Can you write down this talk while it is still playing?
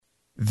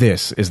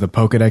This is the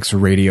Pokedex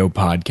Radio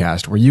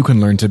Podcast, where you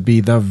can learn to be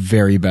the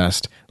very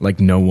best like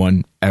no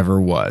one ever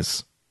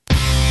was.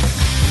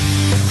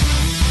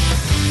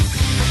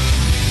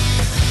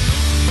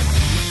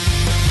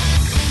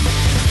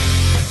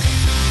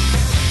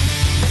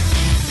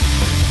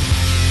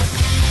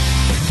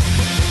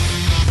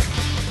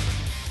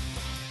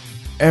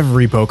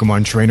 Every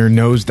Pokemon trainer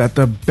knows that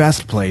the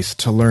best place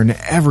to learn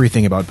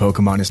everything about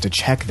Pokemon is to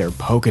check their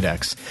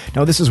Pokedex.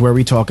 Now, this is where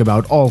we talk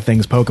about all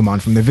things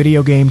Pokemon, from the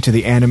video game to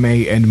the anime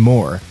and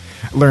more.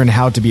 Learn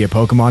how to be a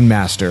Pokemon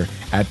master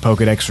at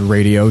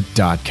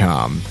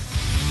PokedexRadio.com.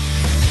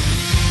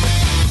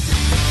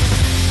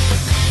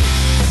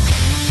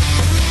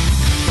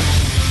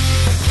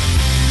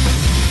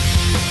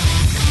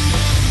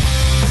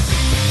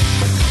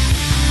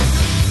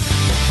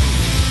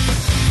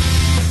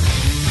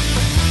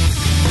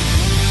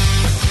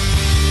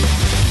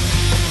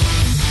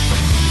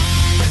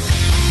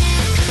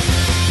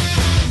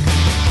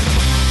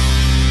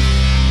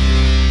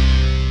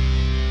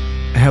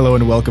 Hello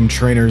and welcome,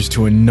 trainers,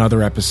 to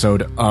another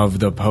episode of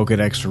the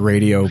Pokedex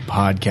Radio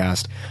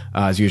Podcast.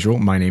 As usual,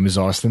 my name is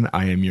Austin.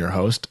 I am your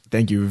host.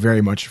 Thank you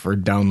very much for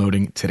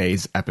downloading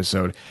today's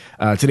episode.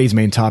 Today's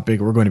main topic,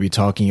 we're going to be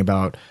talking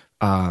about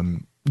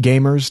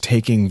gamers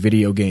taking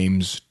video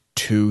games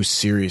too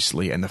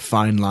seriously and the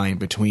fine line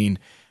between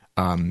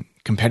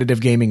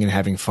competitive gaming and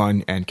having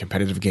fun and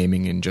competitive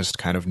gaming and just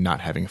kind of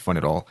not having fun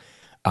at all.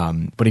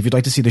 But if you'd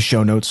like to see the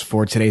show notes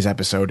for today's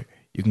episode,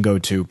 you can go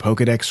to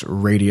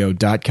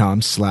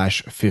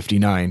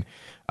PokedexRadio.com/59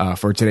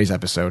 for today's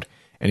episode.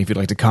 And if you'd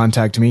like to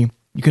contact me,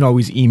 you can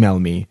always email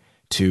me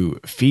to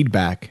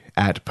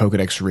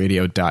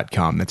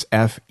feedback@PokedexRadio.com. That's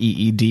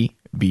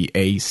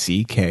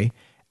FEEDBACK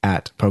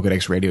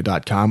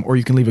 @PokedexRadio.com. Or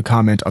you can leave a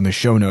comment on the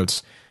show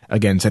notes.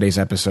 Again, today's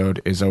episode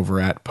is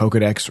over at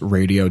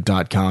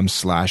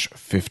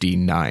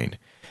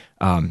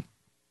PokedexRadio.com/59.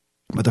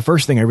 But the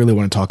first thing I really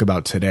want to talk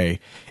about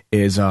today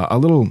is a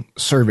little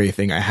survey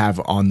thing I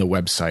have on the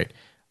website.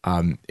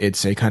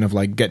 It's a kind of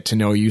like get to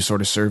know you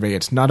sort of survey.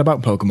 It's not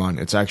about Pokemon.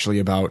 It's actually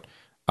about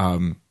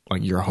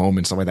like your home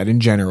and stuff like that in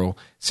general.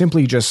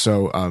 Simply just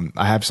so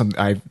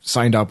I've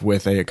signed up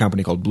with a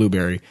company called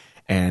Blueberry,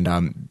 and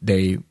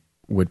they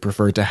would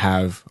prefer to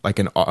have like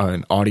an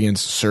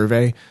audience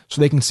survey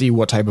so they can see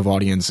what type of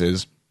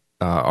audiences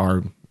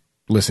are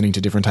listening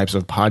to different types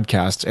of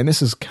podcasts. And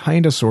this is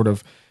kind of sort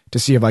of to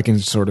see if I can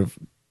sort of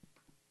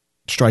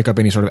strike up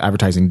any sort of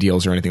advertising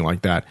deals or anything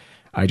like that.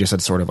 I just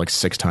said sort of like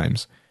 6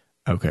 times.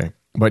 Okay.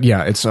 But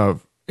yeah, it's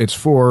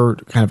for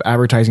kind of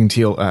advertising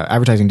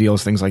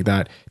deals, things like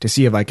that, to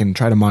see if I can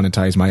try to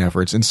monetize my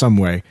efforts in some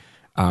way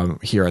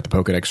here at the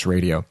Pokedex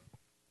Radio.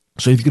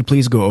 So if you could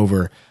please go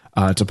over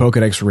to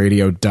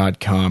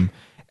PokedexRadio.com,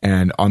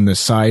 and on the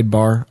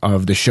sidebar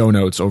of the show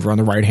notes over on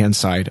the right-hand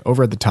side,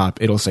 over at the top,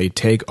 it'll say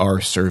Take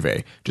Our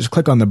Survey. Just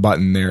click on the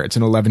button there. It's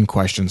an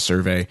 11-question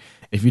survey.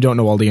 If you don't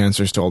know all the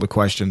answers to all the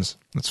questions,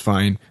 that's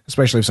fine.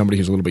 Especially if somebody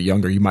who's a little bit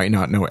younger, you might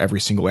not know every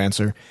single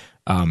answer,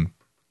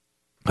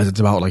 as it's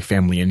about like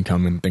family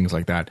income and things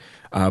like that.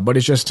 But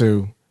it's just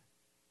to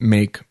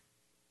kind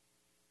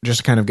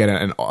of get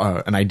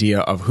an idea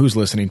of who's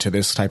listening to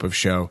this type of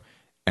show,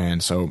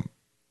 and so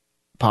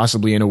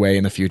possibly in a way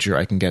in the future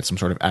I can get some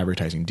sort of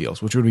advertising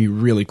deals, which would be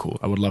really cool.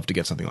 I would love to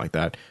get something like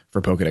that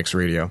for Pokedex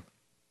Radio.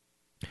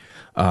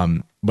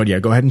 But yeah,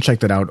 go ahead and check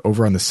that out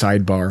over on the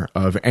sidebar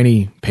of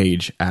any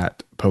page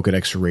at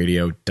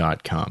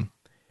PokedexRadio.com.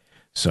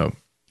 So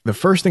the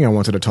first thing I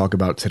wanted to talk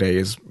about today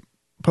is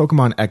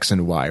Pokemon X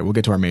and Y. We'll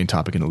get to our main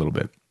topic in a little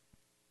bit.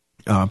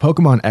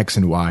 Pokemon X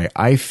and Y,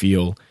 I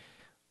feel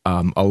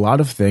a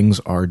lot of things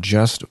are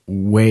just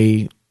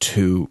way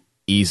too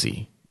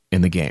easy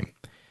in the game.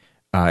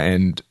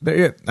 And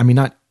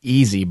not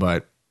easy,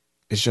 but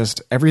it's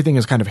just everything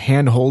is kind of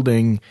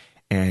hand-holding.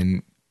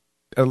 And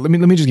let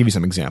me just give you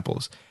some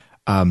examples.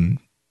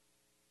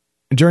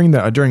 During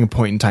a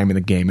point in time in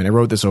the game, and I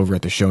wrote this over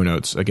at the show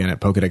notes again at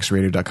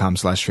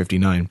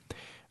PokedexRadio.com/59.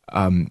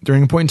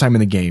 During a point in time in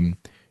the game,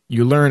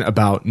 you learn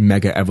about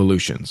mega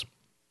evolutions,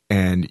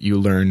 and you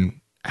learn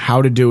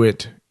how to do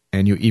it,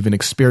 and you even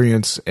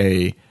experience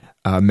a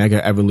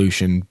mega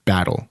evolution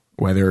battle.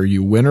 Whether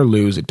you win or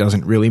lose, it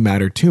doesn't really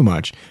matter too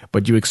much,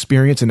 but you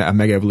experience a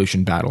Mega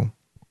Evolution battle.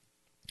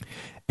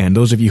 And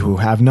those of you who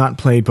have not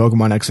played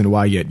Pokemon X and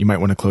Y yet, you might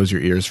want to close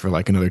your ears for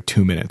like another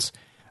 2 minutes,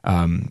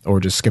 or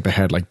just skip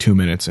ahead like 2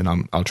 minutes, and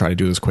I'll try to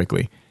do this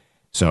quickly.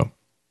 So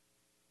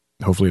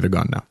hopefully they're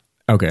gone now.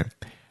 Okay.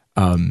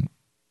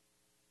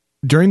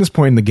 During this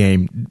point in the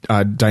game,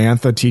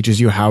 Diantha teaches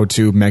you how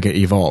to Mega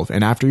Evolve.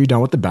 And after you're done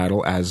with the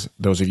battle, as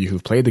those of you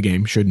who've played the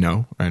game should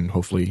know, and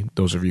hopefully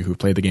those of you who've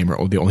played the game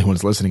are the only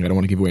ones listening, I don't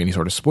want to give away any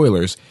sort of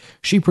spoilers,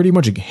 she pretty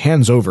much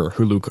hands over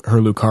her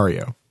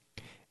Lucario,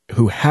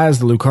 who has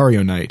the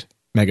Lucario Knight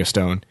Mega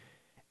Stone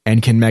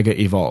and can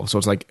Mega Evolve. So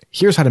it's like,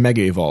 here's how to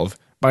Mega Evolve.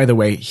 By the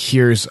way,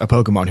 here's a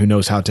Pokemon who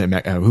knows how to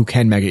who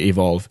can Mega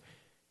Evolve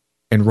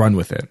and run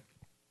with it.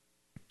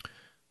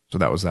 So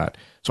that was that.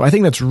 So I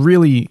think that's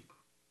really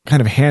kind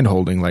of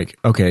hand-holding, like,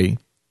 okay,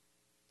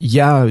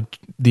 yeah,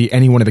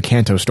 any one of the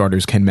Kanto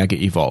starters can Mega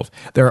Evolve.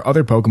 There are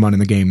other Pokemon in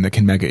the game that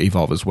can Mega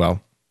Evolve as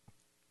well.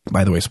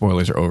 By the way,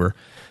 spoilers are over,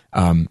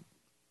 at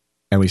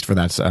least for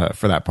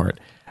that part.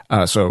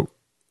 So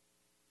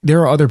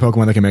there are other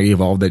Pokemon that can Mega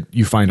Evolve that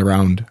you find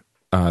around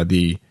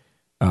the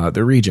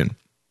region.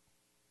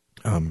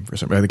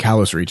 The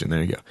Kalos region.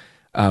 There you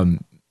go.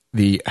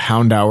 The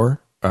Houndour,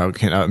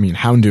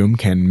 Houndoom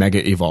can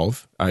Mega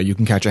Evolve. You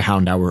can catch a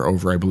Houndour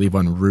over, I believe,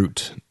 on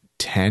Route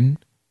 10.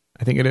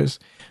 I think it is.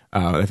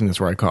 I think that's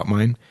where I caught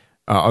mine.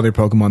 Other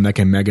Pokemon that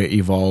can Mega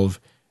Evolve,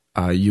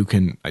 you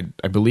can,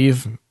 I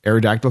believe,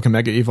 Aerodactyl can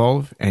Mega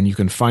Evolve, and you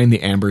can find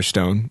the Amber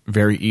Stone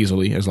very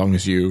easily as long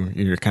as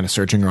you're kind of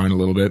searching around a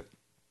little bit.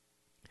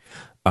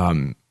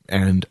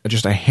 And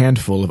just a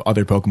handful of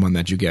other Pokemon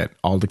that you get.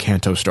 All the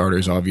Kanto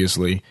starters,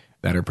 obviously,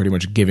 that are pretty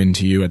much given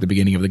to you at the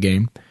beginning of the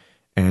game,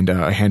 and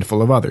a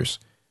handful of others.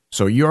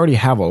 So you already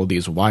have all of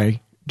these.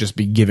 Why just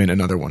be given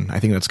another one? I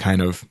think that's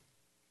kind of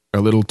a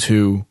little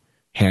too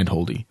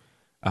handholdy.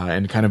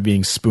 And kind of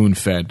being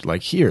spoon-fed,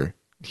 like,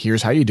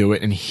 here's how you do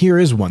it, and here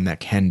is one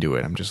that can do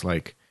it. I'm just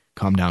like,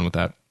 calm down with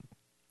that.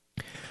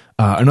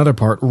 Another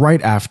part,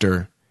 right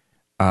after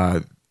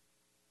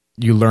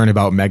you learn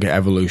about Mega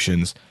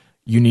Evolutions,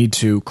 you need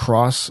to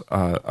cross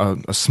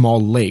a small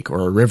lake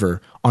or a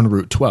river on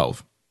Route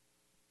 12.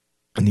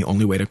 And the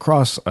only way to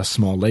cross a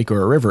small lake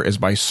or a river is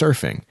by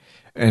surfing.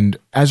 And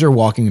as you're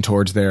walking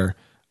towards there,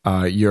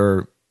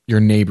 your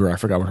neighbor, I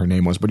forgot what her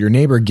name was, but your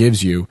neighbor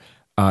gives you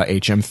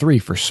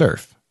HM3 for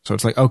surf. So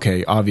it's like,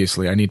 okay,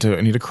 obviously I need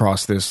to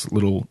cross this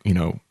little,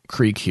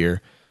 creek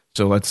here.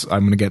 So I'm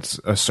going to get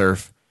a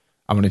surf.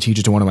 I'm going to teach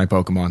it to one of my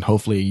Pokemon.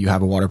 Hopefully you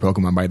have a water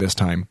Pokemon by this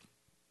time.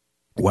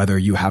 Whether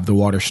you have the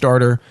water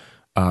starter,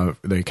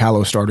 the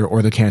Kalos starter,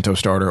 or the Kanto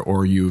starter,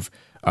 or you've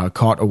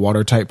caught a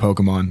water type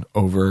Pokemon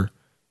over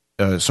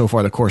so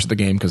far the course of the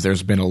game, because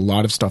there's been a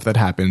lot of stuff that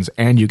happens,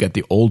 and you get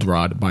the Old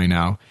Rod by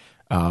now.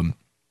 And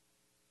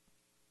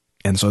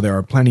so there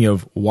are plenty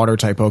of water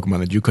type Pokemon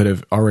that you could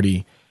have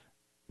already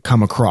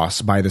come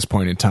across by this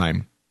point in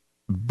time.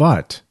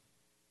 But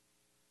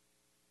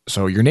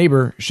so your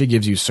neighbor, she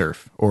gives you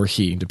surf, or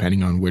he,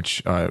 depending on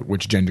which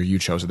gender you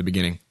chose at the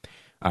beginning.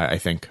 I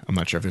think, I'm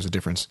not sure if there's a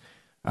difference,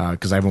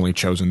 because I've only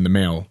chosen the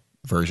male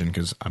version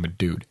because I'm a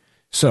dude.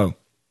 So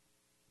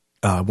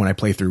when I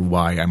play through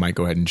Y, I might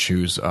go ahead and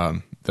choose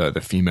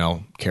the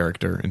female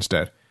character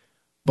instead.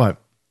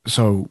 But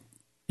so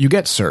you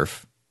get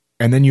surf,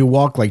 and then you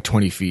walk like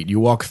 20 feet. You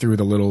walk through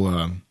the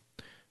little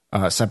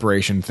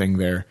separation thing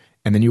there,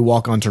 and then you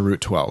walk onto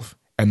Route 12.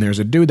 And there's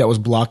a dude that was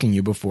blocking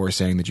you before,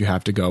 saying that you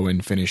have to go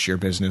and finish your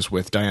business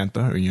with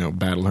Diantha, or,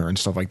 battle her and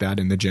stuff like that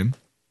in the gym,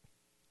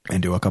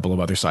 and do a couple of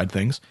other side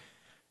things.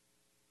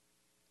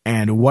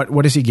 And what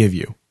does he give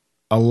you?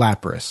 A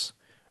Lapras.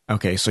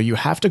 Okay, so you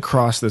have to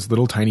cross this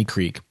little tiny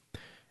creek,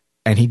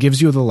 and he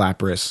gives you the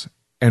Lapras,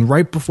 and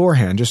right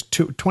beforehand, just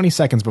 20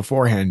 seconds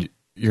beforehand,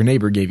 your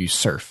neighbor gave you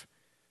Surf,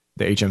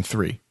 the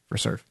HM3 for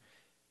Surf.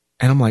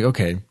 And I'm like,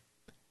 okay,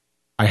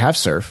 I have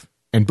Surf,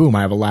 and boom,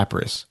 I have a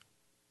Lapras.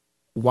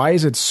 Why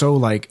is it so,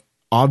 like,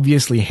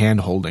 obviously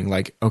hand-holding?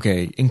 Like,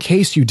 okay, in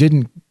case you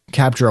didn't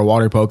capture a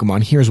water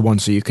Pokemon, here's one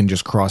so you can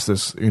just cross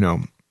this,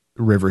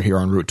 river here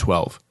on Route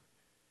 12.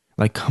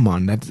 Like, come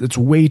on, that's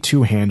way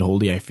too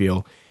hand-holdy, I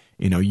feel.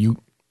 You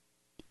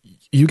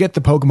get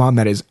the Pokemon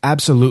that is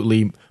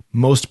absolutely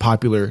most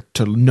popular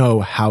to know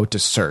how to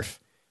surf.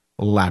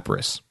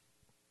 Lapras.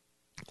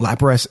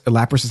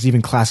 Lapras is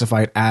even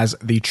classified as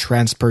the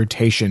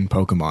transportation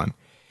Pokemon.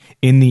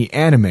 In the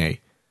anime,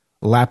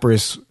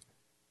 Lapras,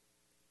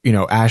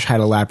 Ash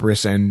had a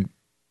Lapras and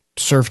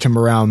surfed him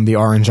around the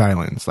Orange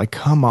Islands. Like,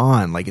 come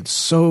on. Like, it's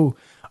so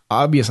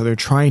obvious that they're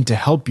trying to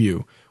help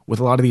you with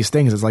a lot of these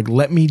things. It's like,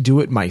 let me do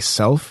it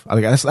myself.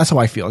 Like, that's how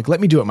I feel. Like, let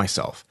me do it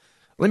myself.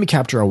 Let me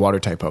capture a water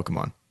type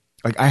Pokemon.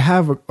 Like, I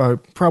have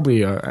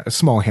probably a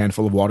small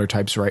handful of water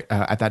types right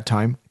at that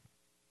time,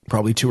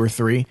 probably 2 or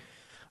 3.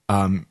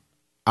 I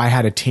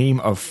had a team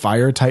of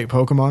fire type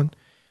Pokemon,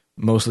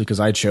 mostly because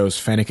I chose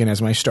Fennekin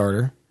as my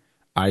starter.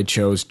 I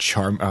chose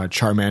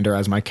Charmander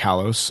as my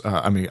Kalos,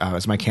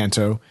 as my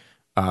Kanto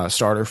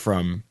starter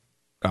from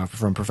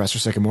Professor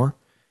Sycamore,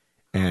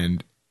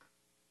 and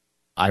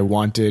I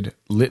wanted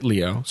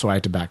Litleo, so I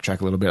had to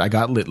backtrack a little bit. I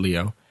got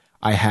Litleo.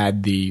 I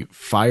had the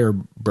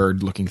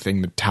Firebird looking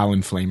thing, the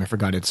Talonflame. I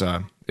forgot its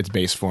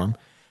base form.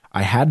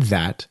 I had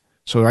that.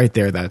 So right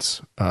there,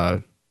 that's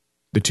the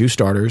 2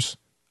 starters,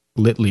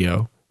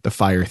 Litleo, the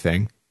fire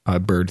thing,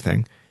 bird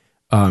thing.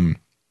 I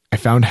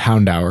found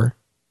Houndour.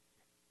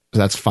 So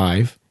that's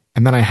 5.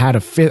 And then I had a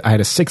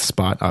 6th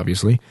spot,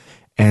 obviously.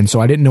 And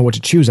so I didn't know what to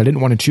choose. I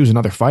didn't want to choose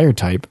another fire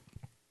type.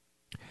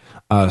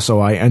 So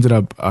I ended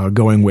up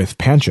going with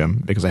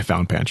Pancham, because I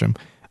found Pancham.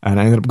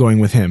 And I ended up going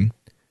with him.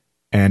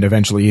 And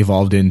eventually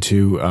evolved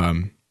into...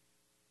 I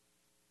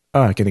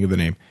can't think of the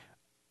name.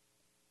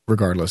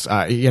 Regardless,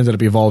 he ended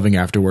up evolving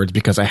afterwards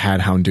because I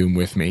had Houndoom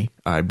with me.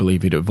 I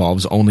believe it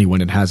evolves only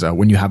when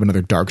when you have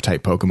another dark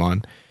type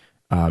Pokemon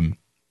on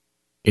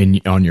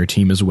your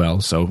team as well.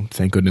 So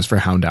thank goodness for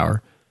Houndour.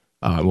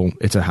 Well,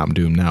 it's a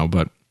Houndoom now,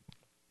 but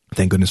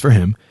Thank goodness for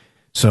him.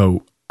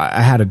 So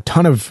I had a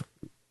ton of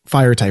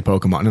fire type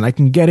Pokemon, and I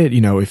can get it,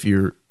 if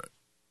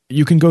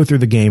you can go through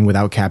the game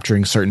without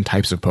capturing certain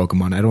types of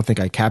Pokemon. I don't think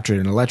I captured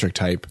an electric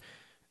type.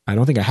 I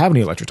don't think I have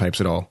any electric types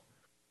at all.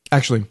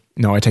 Actually,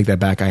 no, I take that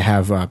back. I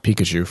have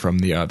Pikachu from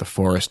the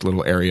forest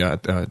little area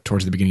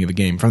towards the beginning of the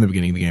game, from the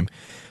beginning of the game.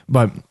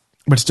 But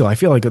still, I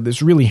feel like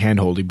it's really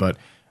handholdy. But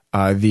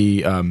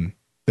the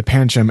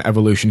Pancham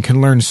evolution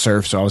can learn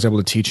Surf, so I was able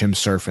to teach him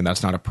Surf, and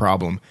that's not a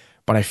problem.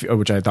 But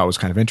which I thought was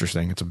kind of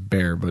interesting. It's a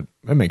bear, but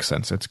it makes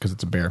sense. It's because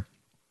it's a bear.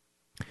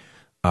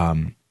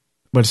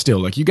 But still,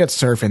 like, you get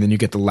Surf, and then you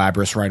get the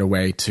Lapras right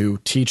away to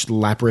teach the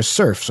Lapras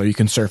Surf, so you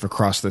can surf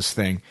across this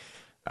thing.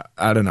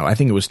 I don't know. I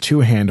think it was too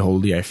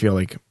handholdy. I feel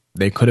like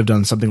they could have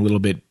done something a little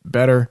bit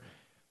better,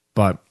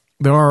 but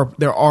there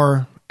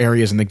are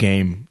areas in the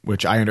game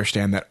which I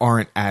understand that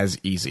aren't as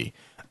easy.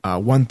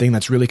 One thing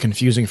that's really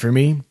confusing for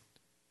me,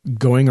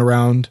 going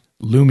around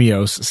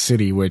Lumiose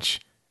City,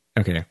 which,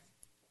 okay,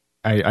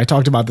 I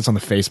talked about this on the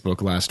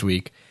Facebook last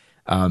week.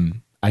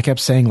 I kept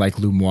saying like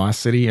Lumois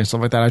City and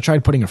stuff like that. I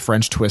tried putting a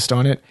French twist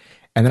on it,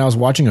 and then I was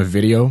watching a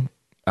video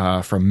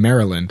from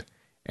Maryland,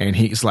 and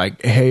he's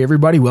like, "Hey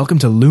everybody, welcome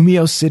to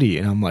Lumiose City,"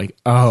 and I'm like,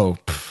 "Oh,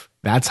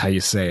 that's how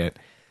you say it."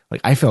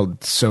 Like, I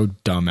felt so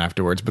dumb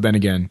afterwards, but then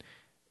again,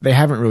 they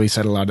haven't really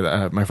said a lot of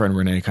that. My friend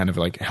Renee kind of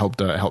like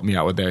helped me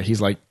out with there.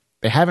 He's like,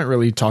 they haven't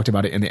really talked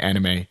about it in the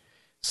anime,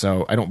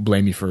 so I don't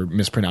blame you for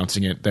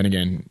mispronouncing it. Then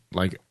again,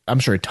 like, I'm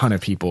sure a ton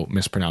of people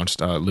mispronounced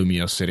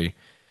Lumiose City,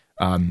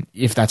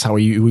 if that's how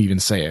you even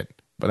say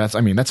it. But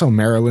that's how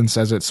Maryland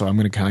says it, so I'm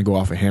going to kind of go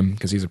off of him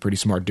because he's a pretty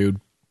smart dude.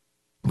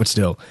 But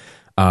still,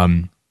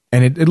 and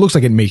it looks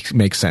like it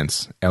makes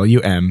sense.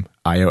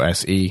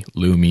 Lumiose,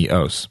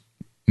 Lumiose.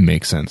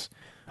 Makes sense.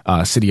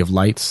 City of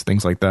Lights,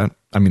 things like that.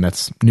 I mean,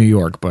 that's New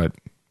York, but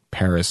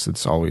Paris,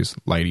 it's always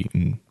lighty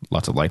and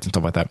lots of lights and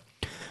stuff like that.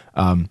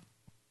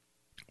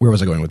 Where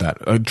was I going with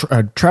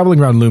that? Traveling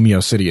around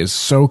Lumiose City is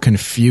so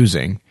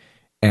confusing,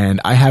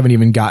 and I haven't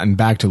even gotten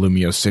back to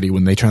Lumiose City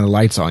when they turn the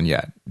lights on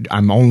yet.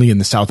 I'm only in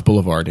the South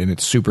Boulevard, and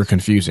it's super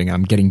confusing.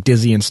 I'm getting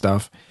dizzy and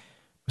stuff.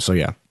 So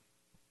yeah.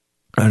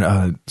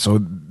 And so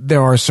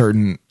there are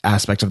certain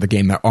aspects of the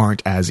game that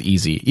aren't as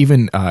easy.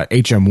 Even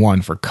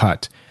HM1 for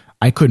Cut,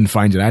 I couldn't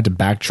find it. I had to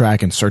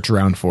backtrack and search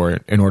around for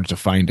it in order to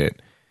find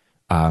it.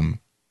 And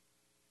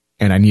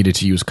I needed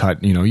to use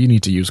Cut. You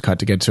need to use Cut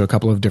to get to a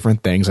couple of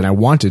different things, and I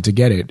wanted to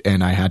get it,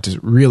 and I had to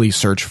really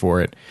search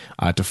for it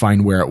to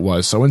find where it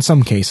was. So in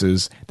some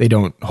cases, they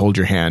don't hold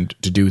your hand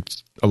to do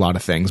a lot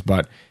of things,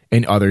 but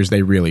in others,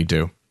 they really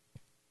do.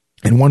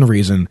 And one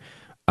reason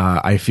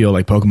I feel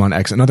like Pokemon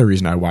X, another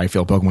reason why I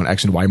feel Pokemon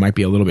X and Y might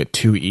be a little bit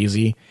too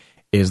easy,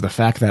 is the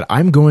fact that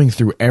I'm going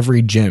through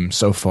every gym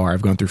so far.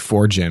 I've gone through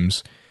 4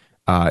 gyms,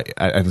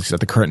 at least at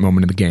the current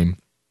moment of the game,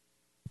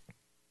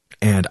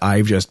 and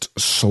I've just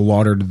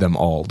slaughtered them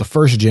all. The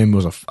first gym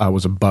was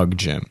a bug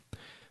gym.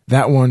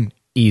 That one,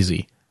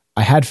 easy.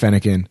 I had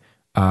Fennekin.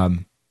 I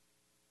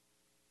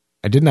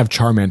didn't have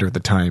Charmander at the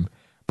time,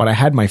 but I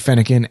had my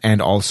Fennekin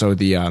and also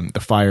the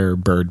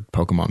Firebird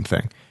Pokemon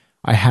thing.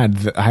 I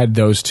had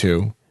those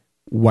two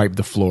wipe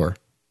the floor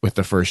with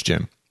the first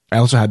gym. I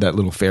also had that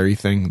little fairy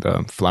thing,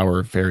 the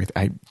flower fairy.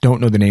 I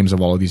don't know the names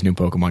of all of these new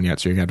Pokemon yet,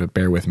 so you're going to have to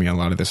bear with me on a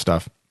lot of this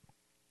stuff.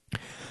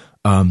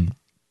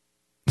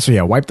 So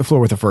yeah, wipe the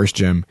floor with the first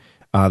gym.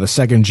 The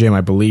second gym,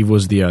 I believe,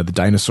 was the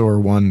dinosaur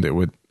one, that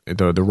would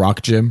the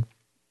rock gym.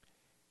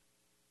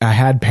 I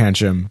had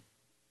Pancham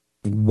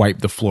wipe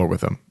the floor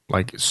with them,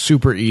 like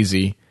super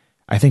easy.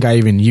 I think I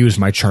even used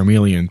my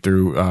Charmeleon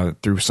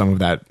through some of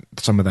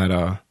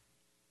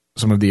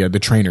the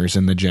trainers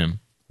in the gym.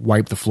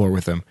 Wipe the floor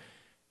with them.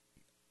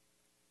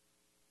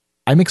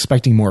 I'm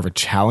expecting more of a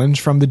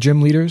challenge from the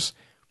gym leaders.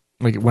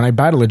 Like, when I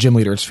battle a gym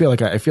leader, I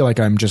feel like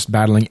I'm just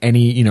battling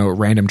any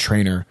random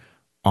trainer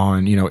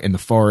on in the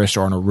forest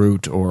or on a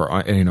route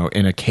or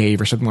in a cave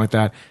or something like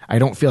that. I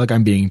don't feel like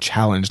I'm being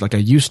challenged like I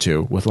used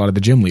to with a lot of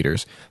the gym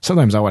leaders.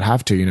 Sometimes I would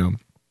have to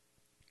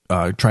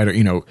try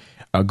to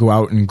go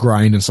out and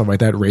grind and stuff like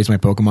that, raise my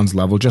Pokemon's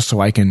level just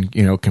so I can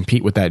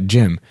compete with that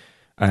gym.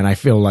 And I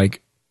feel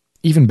like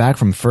even back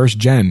from first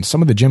gen,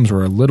 some of the gyms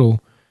were a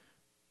little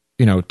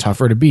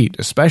tougher to beat,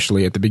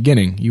 especially at the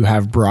beginning. You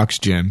have Brock's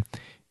gym.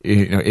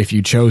 If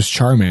you chose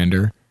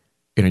Charmander,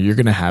 you're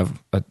going to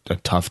have a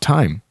tough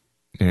time,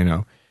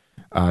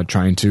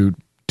 trying to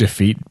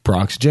defeat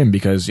Brock's gym,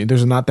 because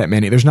there's not that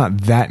many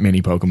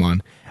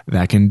Pokemon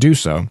that can do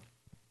so.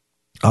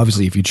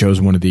 Obviously, if you chose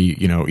one of the,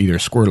 either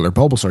Squirtle or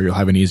Bulbasaur, you'll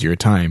have an easier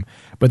time.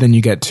 But then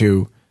you get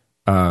to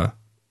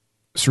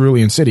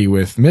Cerulean City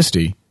with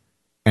Misty,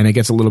 and it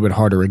gets a little bit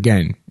harder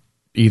again.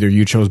 Either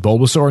you chose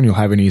Bulbasaur and you'll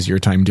have an easier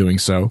time doing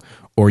so,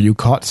 or you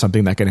caught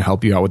something that can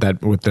help you out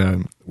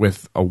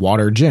with a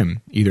water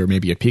gym, either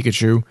maybe a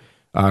Pikachu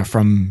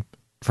from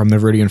the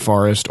Viridian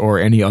Forest or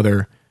any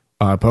other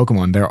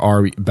Pokemon. There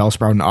are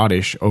Bellsprout and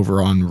Oddish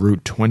over on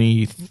Route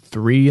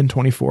 23 and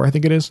 24, I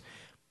think it is,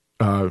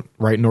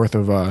 right north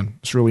of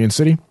Cerulean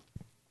City.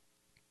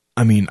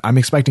 I mean, I'm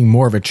expecting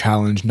more of a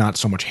challenge, not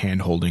so much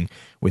hand-holding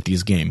with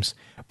these games.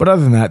 But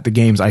other than that, the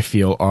games I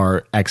feel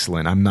are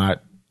excellent. I'm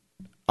not,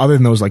 other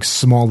than those like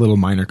small little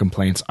minor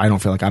complaints, I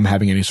don't feel like I'm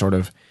having any sort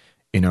of,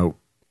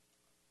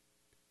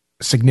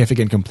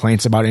 significant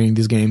complaints about any of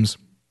these games.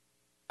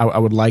 I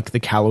would like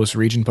the Kalos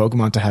region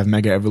Pokemon to have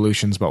Mega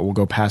Evolutions, but we'll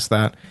go past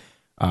that.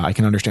 I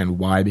can understand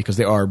why, because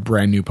they are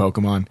brand new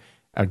Pokemon.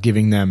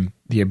 Giving them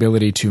the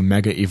ability to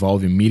Mega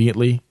Evolve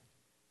immediately,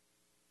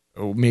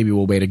 maybe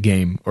we'll wait a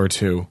game or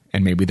two,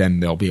 and maybe then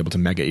they'll be able to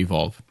Mega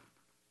Evolve.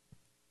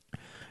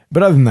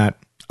 But other than that,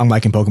 I'm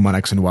liking Pokemon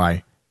X and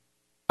Y.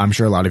 I'm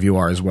sure a lot of you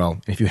are as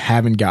well. If you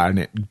haven't gotten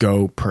it,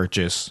 go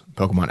purchase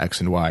Pokemon X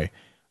and Y.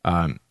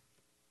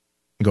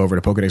 Go over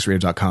to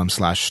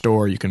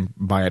PokedexRadio.com/store. You can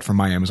buy it from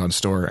my Amazon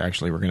store.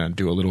 Actually, we're going to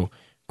do a little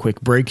quick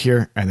break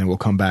here, and then we'll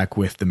come back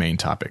with the main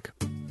topic.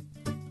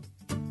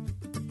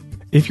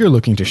 If you're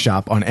looking to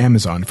shop on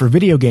Amazon for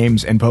video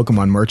games and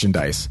Pokemon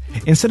merchandise,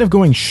 instead of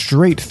going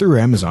straight through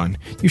Amazon,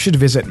 you should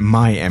visit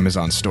my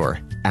Amazon store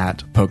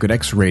at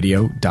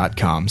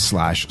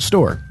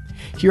PokedexRadio.com/store.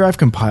 Here I've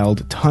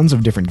compiled tons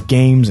of different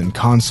games and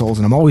consoles,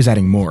 and I'm always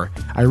adding more.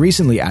 I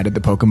recently added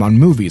the Pokemon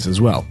movies as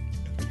well.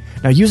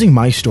 Now, using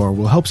my store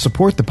will help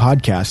support the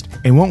podcast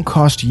and won't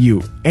cost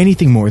you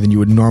anything more than you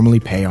would normally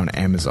pay on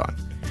Amazon.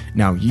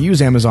 Now, you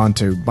use Amazon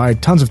to buy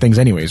tons of things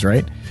anyways,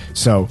 right?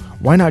 So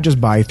why not just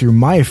buy through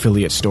my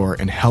affiliate store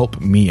and help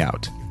me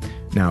out?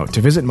 Now,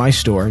 to visit my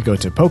store, go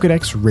to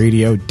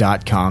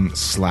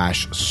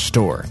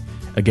PokedexRadio.com/store.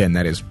 Again,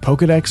 that is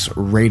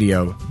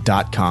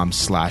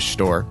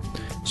PokedexRadio.com/store,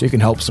 so you can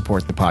help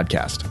support the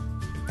podcast.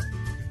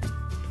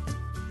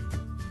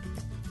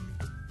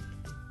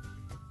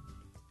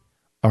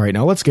 All right,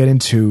 now let's get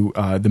into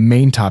the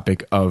main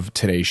topic of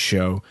today's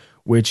show,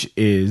 which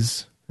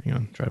is, hang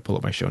on, try to pull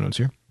up my show notes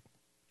here,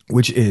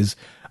 which is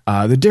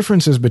the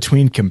differences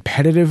between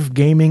competitive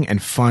gaming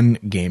and fun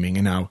gaming.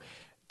 And now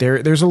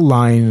there's a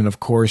line, and of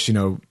course,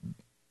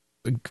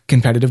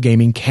 competitive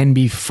gaming can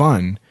be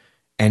fun,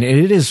 and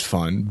it is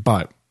fun,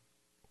 but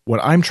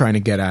what I'm trying to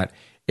get at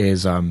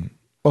is,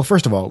 well,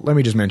 first of all, let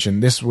me just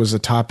mention, this was a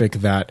topic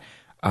that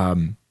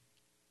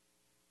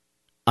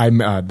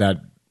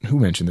who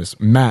mentioned this?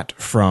 Matt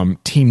from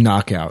Team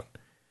Knockout.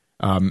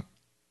 And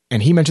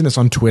he mentioned this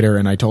on Twitter,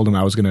 and I told him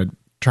I was going to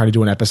try to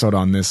do an episode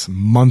on this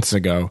months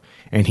ago,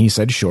 and he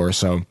said sure.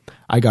 So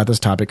I got this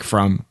topic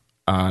from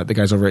the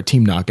guys over at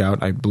Team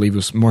Knockout. I believe it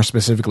was more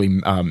specifically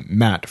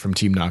Matt from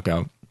Team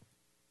Knockout.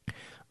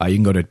 You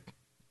can go to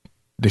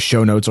the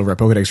show notes over at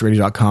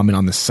PokedexRadio.com, and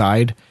on the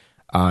side,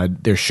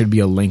 there should be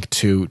a link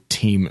to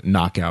Team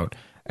Knockout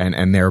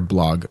and their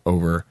blog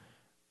over.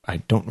 I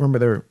don't remember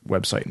their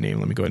website name.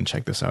 Let me go ahead and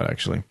check this out,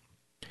 actually.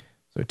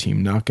 So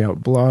Team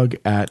Knockout blog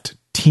at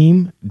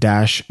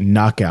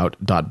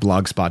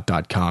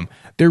team-knockout.blogspot.com.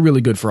 They're really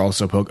good for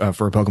also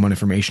for Pokemon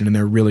information, and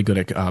they're really good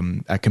at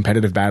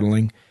competitive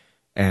battling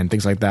and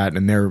things like that.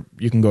 And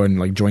you can go and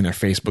like join their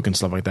Facebook and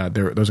stuff like that.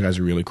 Those guys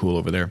are really cool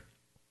over there.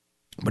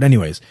 But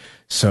anyways,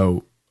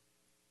 so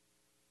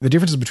the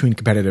differences between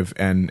competitive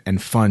and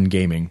fun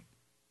gaming,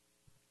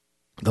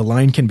 the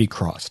line can be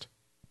crossed.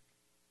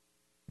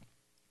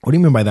 What do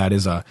you mean by that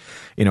is,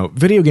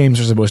 video games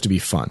are supposed to be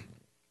fun.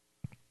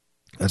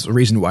 That's the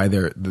reason why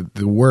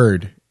the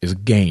word is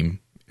game.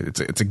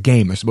 It's a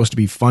game. They're supposed to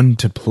be fun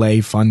to play,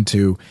 fun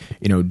to,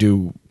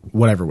 do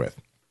whatever with.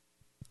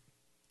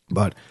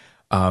 But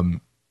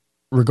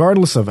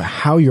regardless of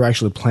how you're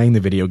actually playing the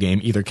video game,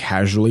 either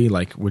casually,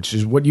 which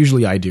is what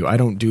usually I do. I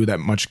don't do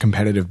that much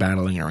competitive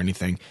battling or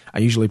anything. I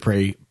usually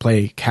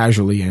play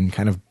casually and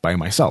kind of by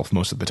myself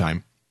most of the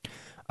time.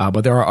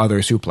 But there are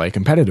others who play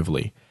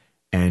competitively.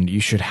 And you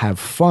should have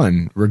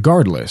fun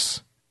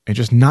regardless, and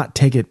just not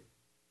take it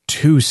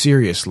too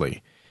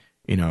seriously,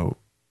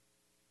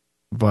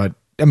 But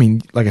I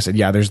mean, like I said,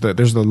 yeah, there's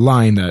the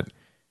line that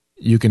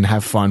you can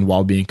have fun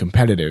while being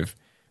competitive,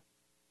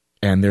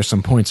 and there's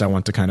some points I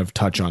want to kind of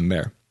touch on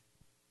there.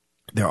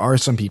 There are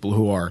some people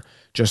who are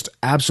just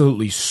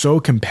absolutely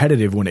so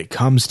competitive when it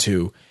comes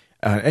to,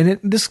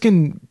 this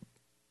can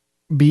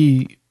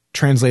be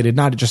translated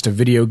not just to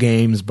video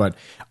games, but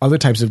other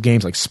types of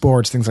games like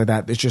sports, things like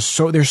that. It's just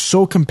they're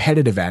so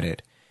competitive at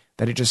it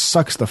that it just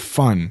sucks the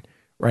fun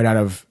right out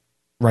of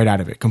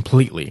it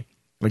completely.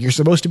 Like, you're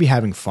supposed to be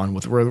having fun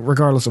with,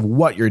 regardless of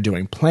what you're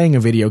doing, playing a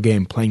video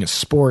game, playing a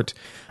sport,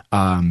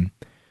 playing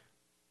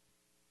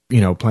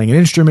an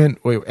instrument,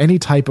 or any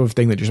type of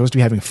thing that you're supposed to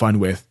be having fun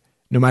with.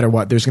 No matter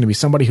what, there's going to be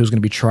somebody who's going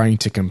to be trying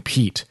to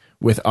compete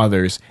with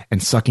others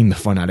and sucking the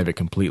fun out of it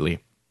completely.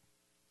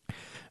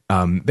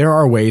 There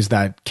are ways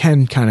that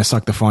can kind of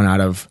suck the fun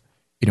out of,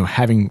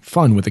 having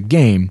fun with a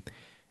game.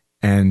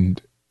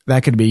 And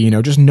that could be,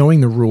 just knowing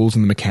the rules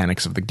and the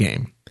mechanics of the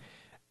game.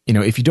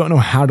 If you don't know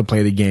how to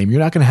play the game, you're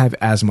not going to have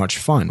as much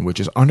fun,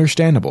 which is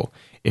understandable.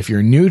 If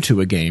you're new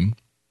to a game,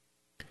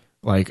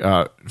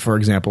 for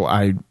example,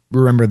 I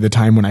remember the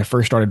time when I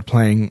first started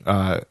playing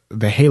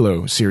the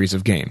Halo series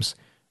of games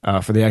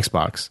for the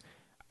Xbox.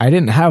 I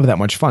didn't have that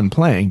much fun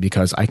playing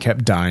because I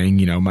kept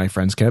dying. My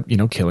friends kept,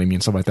 killing me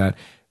and stuff like that,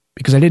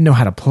 because I didn't know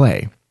how to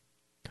play.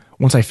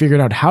 once I figured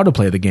out how to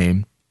play the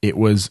game, it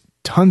was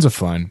tons of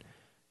fun.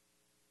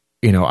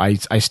 You know, I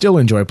still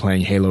enjoy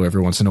playing Halo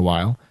every once in a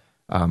while.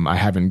 I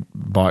haven't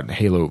bought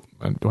Halo.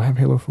 Do I have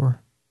Halo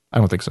 4? I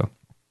don't think so.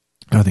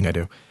 I don't think I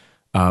do.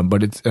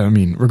 But it's, I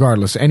mean,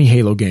 regardless, any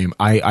Halo game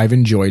I've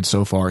enjoyed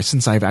so far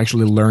since I've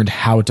actually learned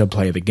how to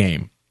play the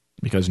game.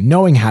 Because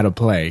knowing how to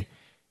play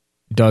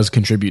does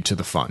contribute to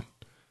the fun.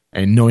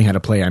 And knowing how to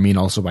play, I mean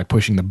also by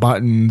pushing the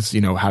buttons,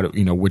 you know, how to,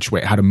 you know, which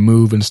way, how to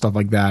move and stuff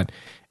like that.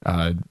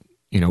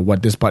 You know,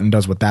 what this button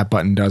does, what that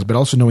button does, but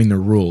also knowing the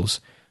rules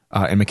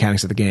and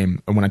mechanics of the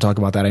game. And when I talk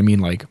about that, I mean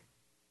like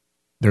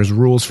there's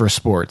rules for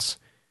sports.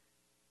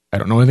 I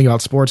don't know anything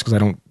about sports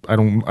because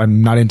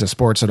I'm not into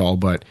sports at all,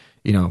 but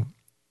you know,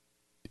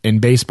 in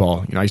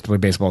baseball, you know, I used to play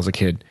baseball as a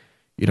kid.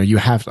 You know, you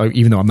have,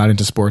 even though I'm not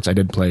into sports, I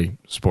did play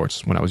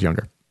sports when I was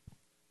younger.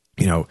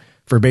 You know,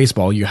 for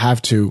baseball, you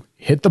have to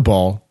hit the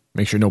ball,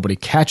 make sure nobody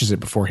catches it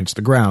before it hits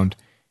the ground,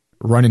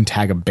 run and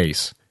tag a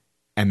base,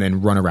 and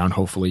then run around.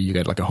 Hopefully you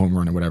get like a home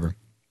run or whatever.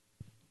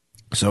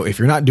 So if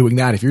you're not doing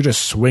that, if you're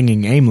just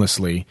swinging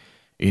aimlessly,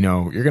 you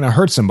know, you're going to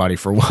hurt somebody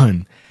for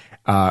one.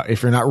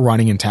 If you're not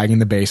running and tagging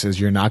the bases,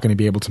 you're not going to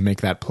be able to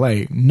make that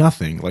play.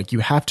 Nothing. Like, you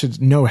have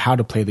to know how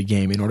to play the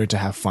game in order to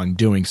have fun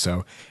doing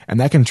so. And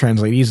that can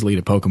translate easily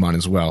to Pokemon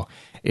as well.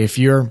 If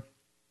you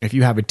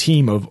have a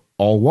team of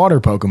all water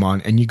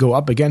Pokemon and you go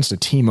up against a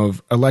team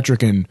of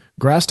electric and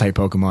grass type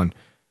Pokemon,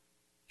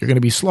 you're going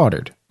to be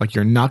slaughtered. Like,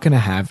 you're not going to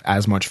have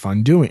as much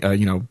fun doing,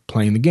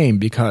 playing the game,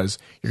 because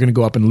you're going to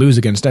go up and lose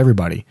against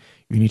everybody.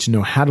 You need to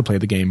know how to play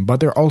the game. But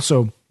they're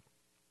also,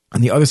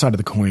 on the other side of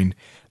the coin,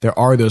 there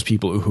are those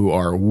people who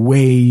are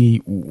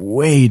way,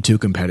 way too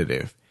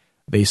competitive.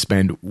 They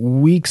spend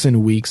weeks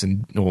and weeks,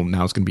 and well,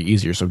 now it's going to be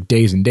easier, so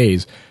days and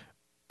days,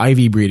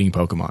 IV breeding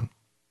Pokemon.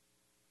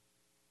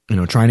 You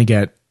know, trying to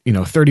get,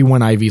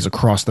 31 IVs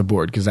across the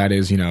board, because that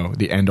is,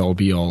 the end-all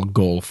be-all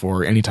goal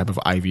for any type of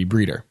IV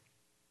breeder.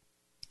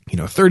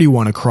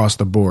 31 across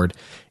the board.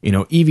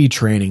 EV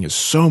training is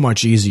so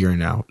much easier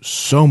now.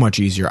 So much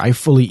easier. I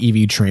fully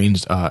EV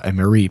trained a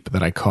Mareep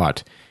that I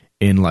caught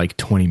in like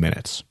 20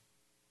 minutes.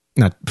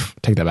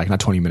 Take that back, not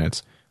 20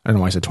 minutes. I don't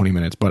know why I said 20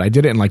 minutes, but I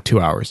did it in like 2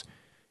 hours.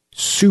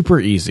 Super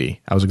easy.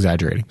 I was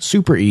exaggerating.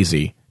 Super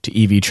easy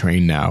to EV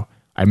train now.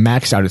 I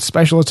maxed out its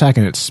special attack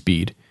and its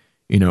speed.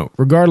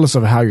 Regardless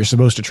of how you're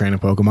supposed to train a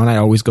Pokemon, I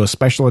always go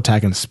special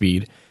attack and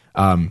speed,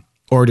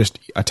 or just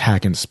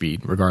attack and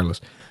speed,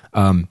 regardless.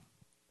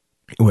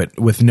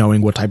 With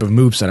knowing what type of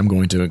moveset I'm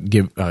going to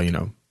give,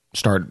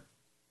 start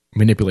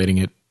manipulating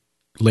it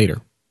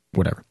later,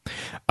 whatever.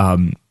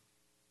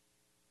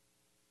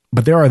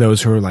 But there are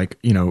those who are like,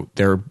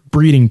 they're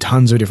breeding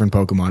tons of different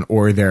Pokemon,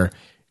 or they're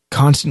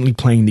constantly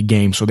playing the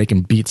game so they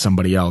can beat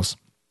somebody else.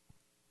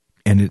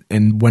 And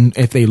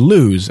if they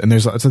lose, and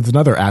there's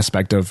another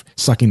aspect of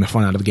sucking the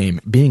fun out of the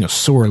game, being a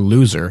sore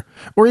loser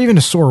or even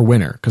a sore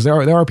winner, because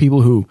there are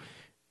people who,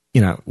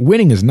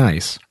 winning is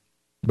nice,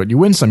 but you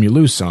win some, you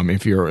lose some.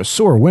 If you're a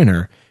sore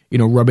winner,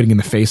 rubbing it in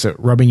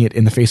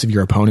the face of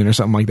your opponent or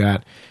something like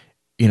that,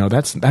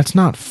 that's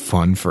not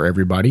fun for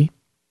everybody.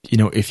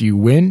 If you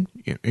win,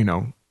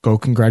 go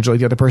congratulate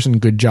the other person.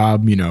 Good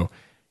job.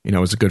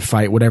 It's a good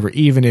fight, whatever.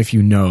 Even if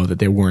you know that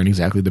they weren't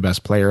exactly the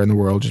best player in the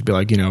world, just be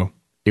like,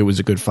 it was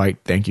a good fight.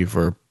 Thank you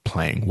for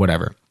playing,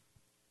 whatever.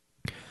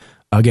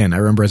 Again, I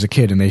remember as a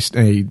kid, and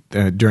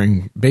they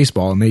during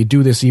baseball, and they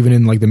do this even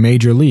in like the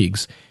major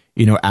leagues.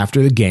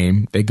 After the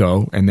game, they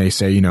go and they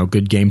say,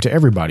 good game to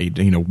everybody.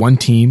 One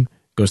team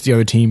goes to the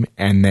other team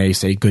and they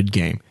say good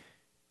game.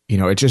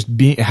 It's just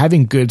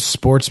having good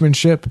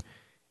sportsmanship,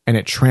 and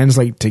it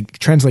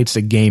translates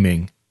to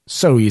gaming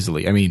so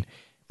easily. I mean,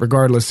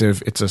 regardless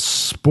if it's a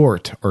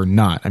sport or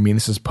not. I mean,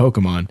 this is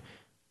Pokemon.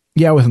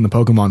 Yeah, within the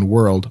Pokemon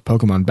world,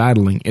 Pokemon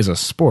battling is a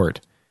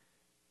sport.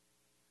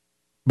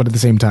 But at the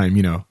same time,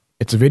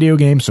 it's a video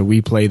game, so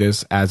we play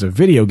this as a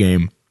video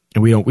game,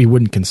 and we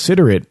wouldn't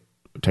consider it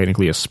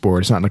technically a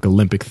sport. It's not like an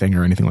Olympic thing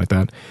or anything like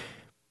that.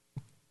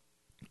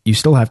 You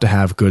still have to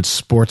have good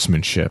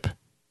sportsmanship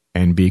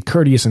and be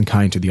courteous and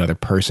kind to the other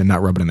person,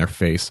 not rub it in their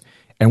face.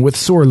 And with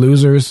sore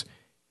losers,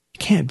 you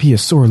can't be a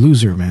sore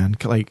loser, man.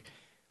 Like,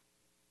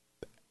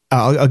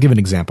 I'll give an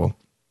example.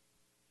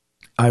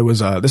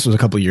 This was a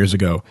couple of years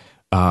ago,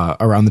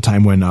 around the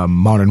time when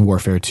Modern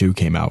Warfare 2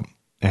 came out,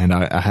 and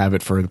I have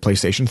it for the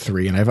PlayStation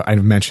 3, and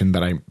I've mentioned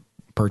that I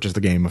purchased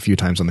the game a few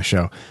times on the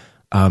show.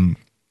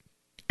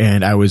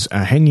 And I was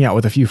hanging out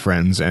with a few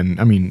friends, and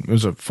I mean, it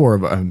was four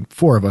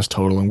of us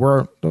total, and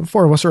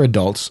four of us are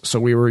adults, so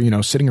we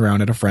were, sitting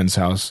around at a friend's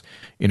house,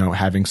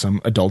 having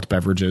some adult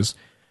beverages,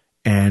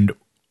 and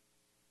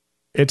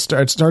it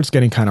starts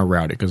getting kind of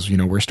rowdy because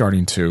we're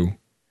starting to,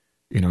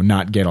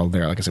 not get all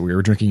there. Like I said, we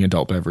were drinking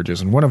adult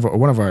beverages, and one of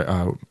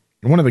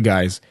the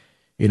guys,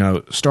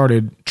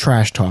 started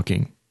trash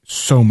talking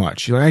so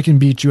much. He's like, I can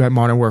beat you at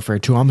Modern Warfare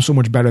 2. I'm so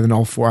much better than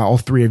all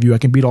three of you. I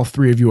can beat all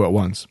three of you at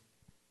once.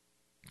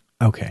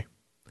 Okay,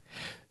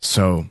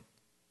 so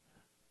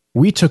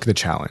we took the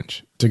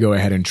challenge to go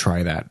ahead and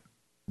try that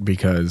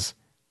because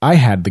I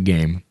had the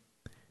game.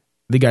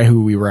 The guy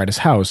who we were at his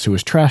house, who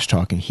was trash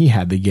talking, he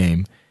had the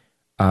game.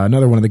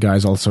 Another one of the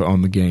guys also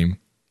owned the game,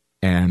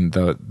 and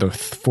the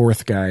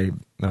fourth guy,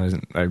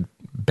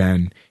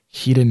 Ben,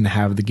 he didn't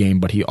have the game,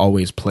 but he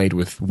always played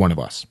with one of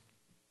us.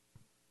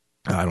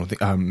 I don't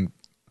think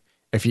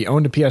if he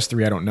owned a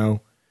PS3, I don't know.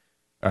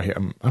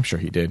 I'm sure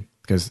he did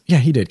because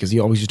he did because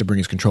he always used to bring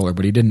his controller,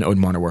 but he didn't own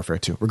Modern Warfare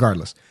 2.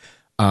 Regardless,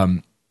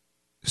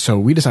 so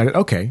we decided,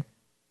 okay,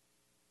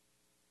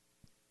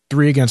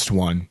 3 against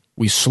 1,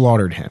 we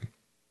slaughtered him,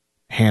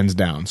 hands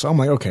down. So I'm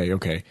like,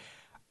 okay.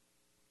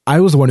 I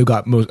was the one who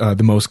got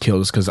the most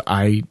kills because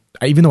I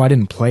even though I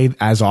didn't play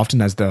as often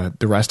as the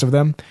rest of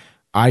them,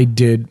 I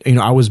did.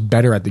 I was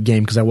better at the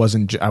game because I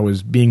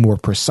was being more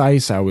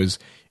precise. I was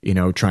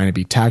trying to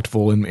be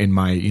tactful in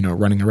my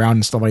running around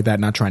and stuff like that,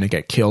 not trying to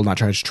get killed, not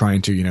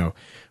trying to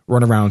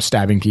run around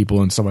stabbing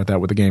people and stuff like that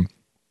with the game.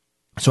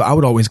 So I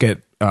would always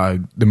get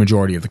the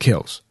majority of the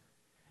kills.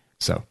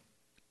 So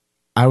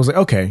I was like,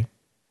 okay,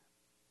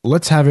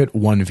 let's have it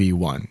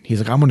 1v1. He's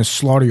like, I'm going to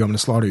slaughter you.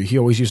 He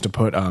always used to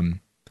put,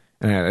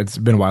 it's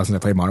been a while since I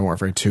played Modern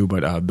Warfare 2,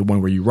 but the one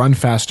where you run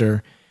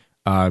faster,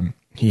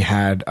 he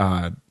had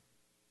the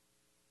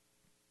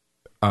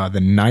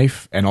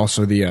knife and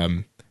also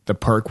the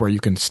perk where you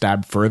can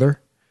stab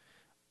further.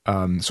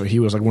 So he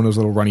was like one of those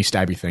little runny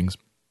stabby things.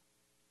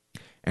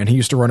 And he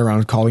used to run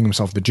around calling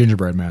himself the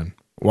Gingerbread Man.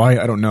 Why?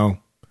 I don't know.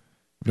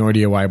 No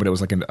idea why, but it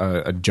was like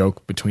a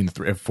joke between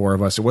the 4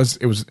 of us. It was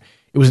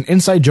an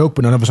inside joke,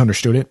 but none of us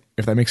understood it,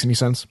 if that makes any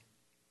sense.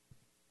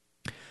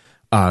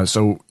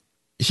 So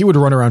he would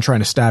run around trying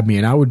to stab me,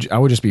 and I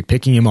would just be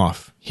picking him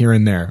off here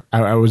and there.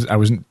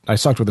 I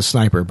sucked with a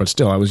sniper, but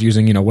still I was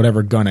using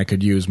whatever gun I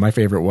could use. My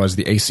favorite was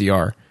the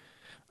ACR.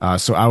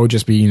 So I would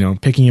just be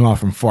picking him off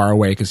from far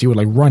away because he would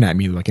like run at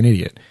me like an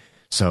idiot.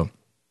 So,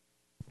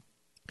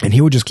 and he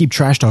would just keep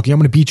trash talking. I'm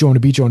going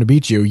to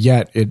beat you.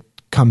 Yet it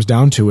comes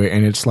down to it,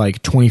 and it's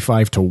like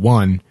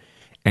 25-1,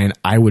 and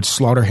I would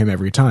slaughter him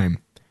every time.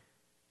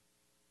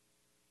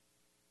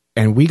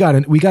 And we got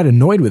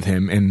annoyed with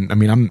him, and I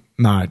mean, I'm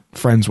not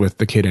friends with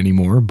the kid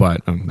anymore,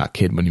 but I'm not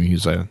kid, but he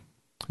was I think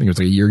he was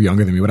like a year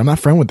younger than me, but I'm not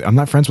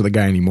friends with the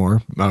guy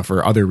anymore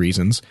for other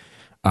reasons.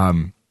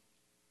 But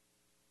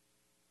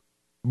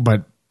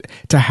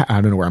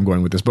I don't know where I'm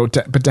going with this, but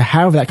to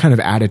have that kind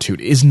of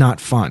attitude is not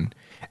fun.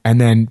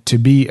 And then to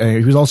be,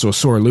 he was also a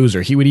sore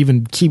loser. He would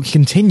even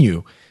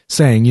continue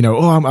saying,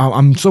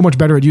 I'm so much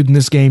better at you than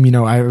this game.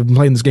 I've been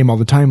playing this game all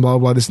the time, blah,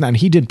 blah, this and that. And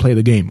he did play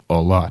the game a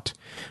lot.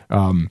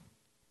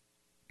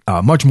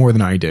 Much more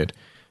than I did.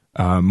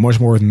 Much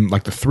more than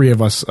like the 3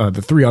 of us,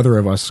 the 3 other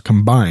of us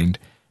combined.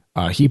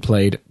 He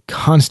played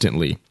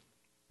constantly.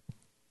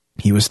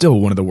 He was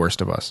still one of the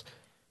worst of us.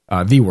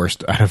 The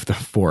worst out of the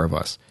 4 of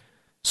us.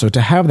 So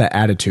to have that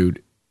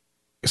attitude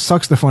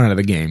sucks the fun out of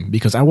the game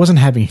because I wasn't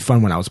having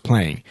fun when I was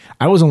playing.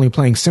 I was only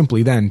playing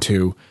simply then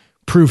to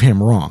prove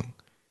him wrong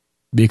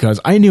because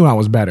I knew I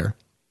was better.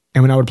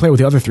 And when I would play with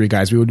the other 3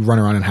 guys, we would run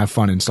around and have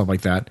fun and stuff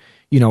like that.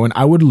 And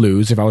I would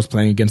lose if I was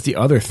playing against the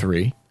other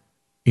 3,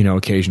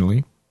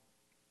 occasionally.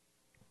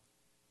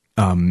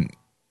 But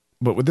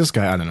with this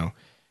guy, I don't know.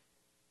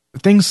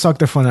 Things suck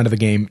the fun out of the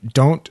game.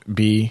 Don't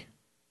be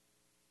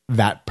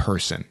that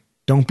person.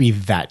 Don't be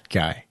that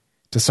guy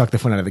to suck the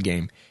fun out of the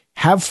game.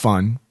 Have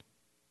fun.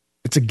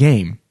 It's a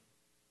game.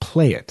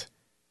 Play it.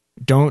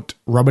 Don't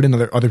rub it in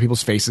other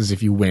people's faces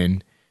if you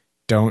win.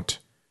 Don't,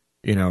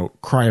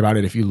 cry about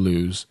it if you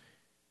lose.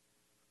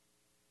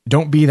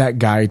 Don't be that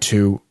guy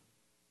to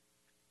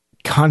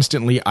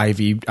constantly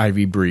IV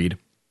breed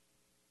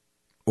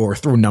or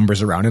throw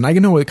numbers around. And I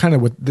know what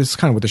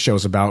the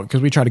show's about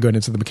because we try to go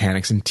into the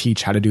mechanics and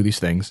teach how to do these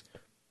things.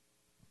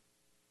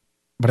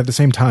 But at the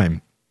same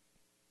time,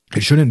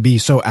 it shouldn't be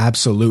so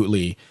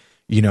absolutely,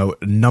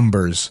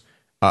 numbers,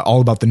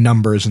 all about the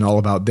numbers and all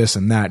about this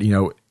and that.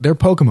 They're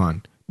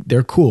Pokemon.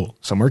 They're cool.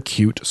 Some are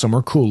cute. Some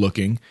are cool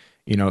looking.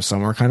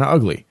 Some are kind of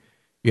ugly.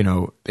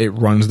 It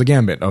runs the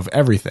gambit of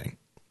everything.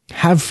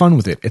 Have fun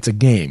with it. It's a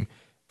game.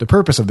 The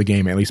purpose of the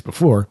game, at least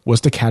before,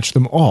 was to catch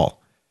them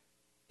all.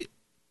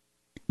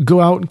 Go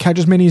out and catch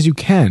as many as you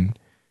can.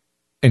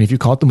 And if you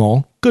caught them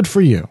all, good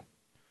for you.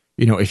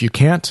 If you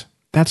can't,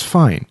 that's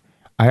fine.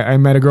 I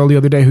met a girl the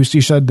other day who she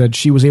said that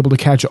she was able to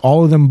catch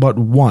all of them but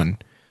one.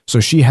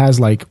 So she has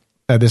like,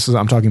 I'm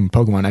talking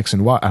Pokemon X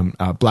and Y,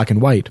 Black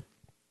and White.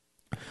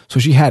 So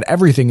she had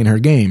everything in her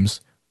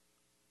games,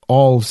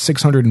 all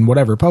 600 and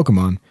whatever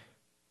Pokemon,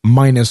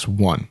 minus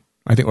 1,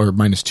 I think, or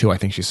minus 2, I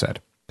think she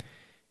said.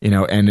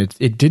 And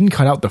it didn't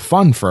cut out the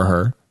fun for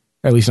her,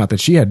 at least not that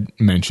she had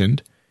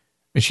mentioned.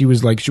 And she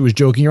was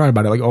joking around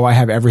about it, like, oh, I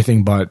have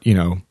everything but,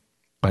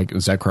 like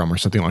Zekrom or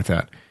something like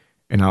that.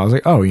 And I was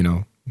like, oh,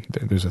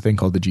 there's a thing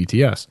called the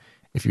GTS,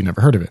 if you've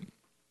never heard of it.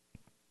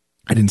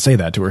 I didn't say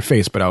that to her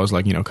face, but I was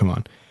like, come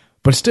on.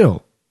 But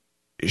still,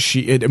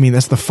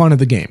 that's the fun of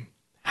the game.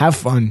 Have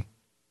fun,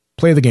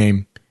 play the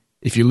game.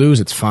 If you lose,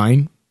 it's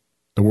fine.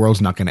 The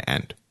world's not going to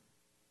end.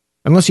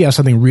 Unless you have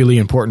something really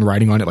important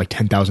writing on it, like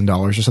 $10,000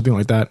 or something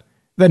like that,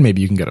 then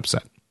maybe you can get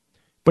upset.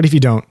 But if you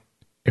don't,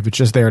 if it's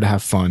just there to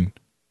have fun,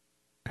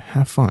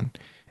 have fun.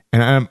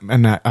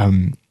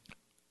 And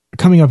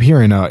coming up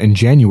here in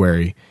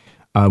January,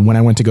 when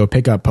I went to go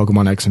pick up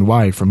Pokemon X and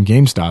Y from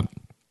GameStop,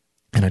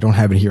 and I don't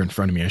have it here in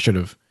front of me. I should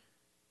have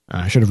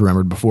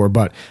remembered before,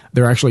 but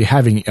they're actually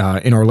having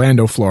in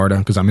Orlando, Florida,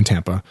 because I'm in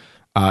Tampa.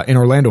 In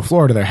Orlando,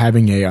 Florida, they're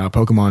having a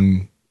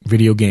Pokemon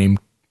video game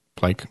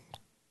like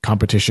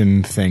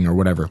competition thing or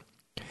whatever,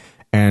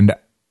 and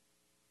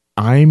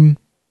I'm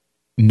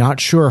not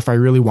sure if I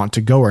really want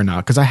to go or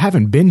not, because I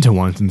haven't been to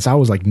one since I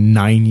was like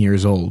 9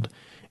 years old,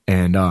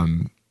 and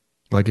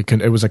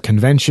it was a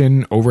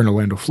convention over in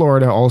Orlando,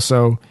 Florida,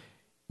 also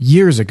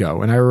years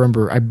ago, and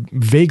I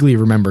vaguely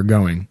remember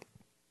going.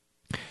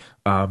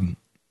 And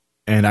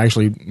I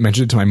actually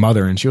mentioned it to my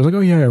mother, and she was like,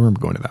 "Oh yeah, I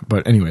remember going to that."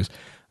 But anyways,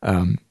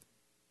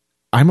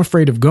 I'm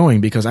afraid of going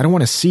because I don't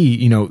want to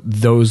see,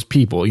 those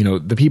people,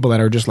 the people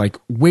that are just like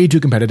way too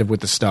competitive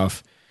with the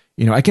stuff.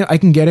 I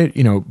can get it,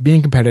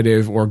 being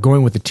competitive or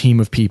going with a team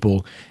of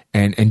people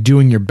and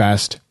doing your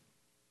best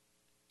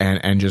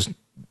and just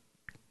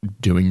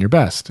doing your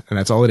best. And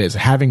that's all it is,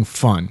 having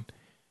fun.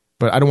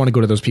 But I don't want to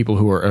go to those people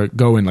who are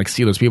go and like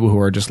see those people who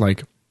are just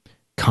like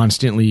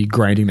constantly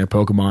grinding their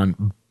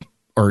Pokemon,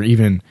 or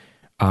even,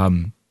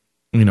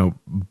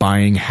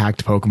 buying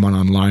hacked Pokemon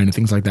online and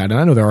things like that. And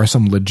I know there are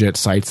some legit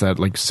sites that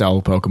like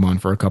sell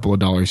Pokemon for a couple of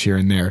dollars here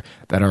and there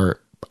that are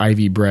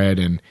IV bred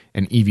and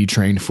EV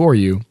trained for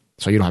you.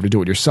 So you don't have to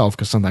do it yourself,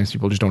 because sometimes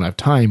people just don't have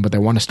time, but they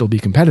want to still be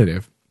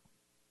competitive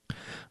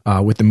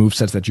with the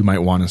movesets that you might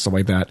want and stuff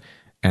like that.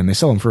 And they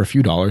sell them for a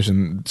few dollars,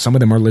 and some of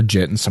them are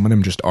legit and some of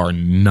them just are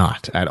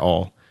not at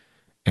all.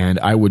 And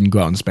I wouldn't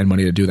go out and spend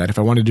money to do that. If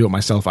I wanted to do it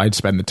myself, I'd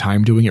spend the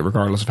time doing it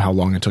regardless of how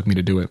long it took me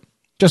to do it,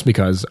 just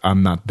because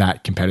I'm not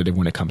that competitive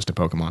when it comes to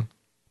Pokemon.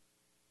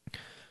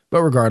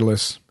 But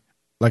regardless,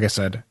 like I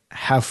said,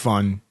 have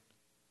fun.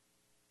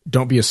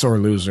 Don't be a sore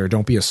loser.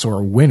 Don't be a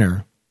sore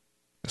winner,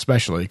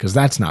 especially, because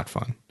that's not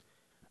fun.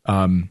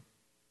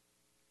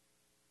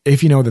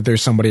 If you know that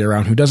there's somebody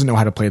around who doesn't know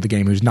how to play the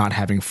game, who's not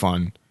having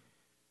fun,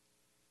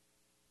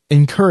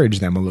 encourage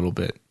them a little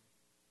bit.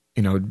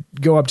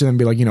 Go up to them and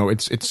be like,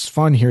 it's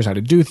fun. Here's how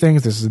to do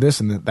things. This is this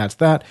and that's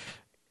that.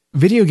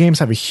 Video games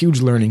have a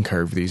huge learning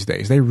curve these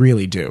days. They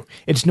really do.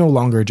 It's no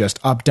longer just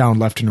up, down,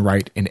 left, and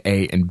right, and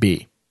A and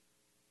B.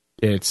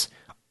 It's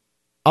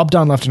up,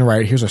 down, left, and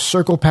right. Here's a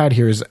circle pad.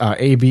 Here's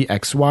A, B,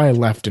 X, Y,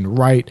 left and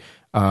right.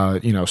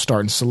 Start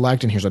and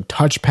select, and here's a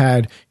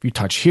touchpad. If you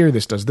touch here,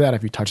 this does that.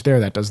 If you touch there,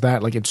 that does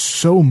that. Like, it's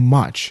so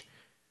much.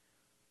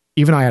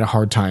 Even I had a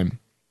hard time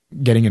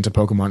getting into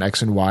Pokemon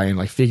X and Y and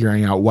like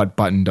figuring out what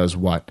button does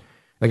what.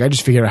 Like, I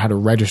just figured out how to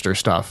register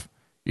stuff.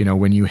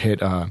 When you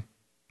hit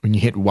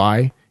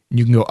Y,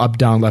 you can go up,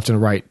 down, left,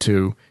 and right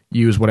to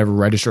use whatever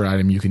registered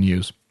item you can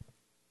use.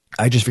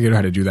 I just figured out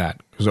how to do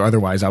that, because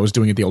otherwise I was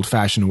doing it the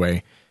old-fashioned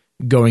way,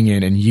 going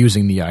in and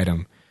using the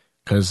item.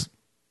 Because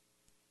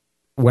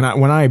when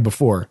I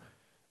before,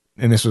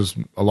 and this was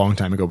a long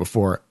time ago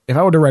before, if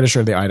I were to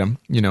register the item,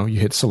 you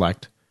hit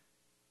select,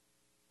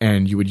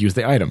 and you would use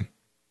the item,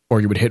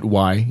 or you would hit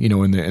Y,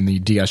 in the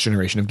DS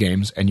generation of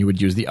games, and you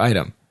would use the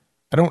item.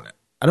 I don't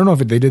know if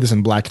they did this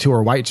in Black 2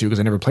 or White 2,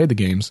 because I never played the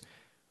games,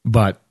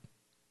 but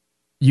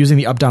using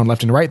the up, down,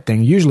 left, and right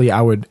thing, usually I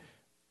would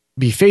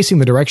be facing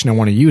the direction I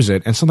want to use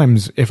it, and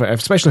sometimes,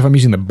 especially if I'm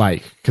using the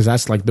bike, because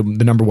that's like the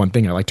number one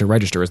thing I like to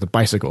register is the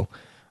bicycle.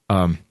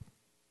 I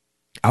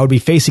would be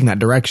facing that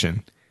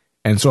direction,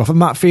 and so if I'm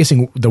not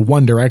facing the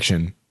one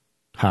direction,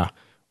 if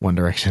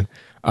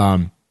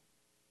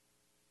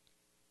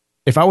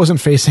I wasn't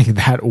facing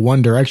that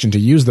one direction to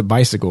use the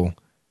bicycle,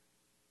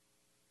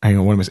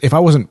 if I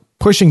wasn't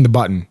pushing the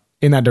button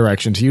in that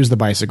direction to use the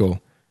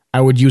bicycle, I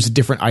would use a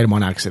different item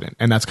on accident,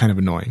 and that's kind of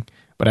annoying.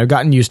 But I've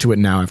gotten used to it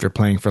now after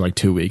playing for like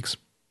 2 weeks,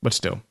 but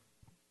still.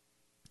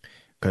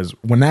 Because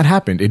when that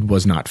happened, it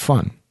was not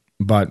fun.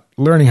 But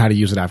learning how to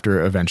use it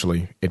after,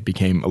 eventually, it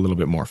became a little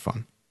bit more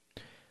fun.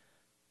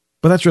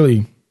 But that's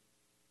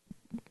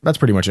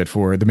pretty much it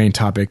for the main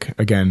topic,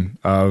 again,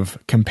 of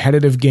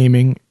competitive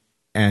gaming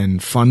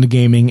and fun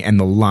gaming and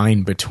the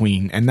line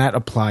between. And that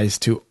applies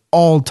to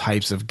all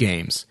types of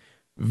games.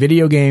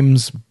 Video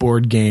games,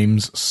 board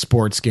games,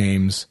 sports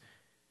games,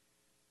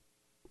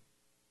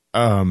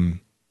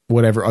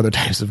 whatever other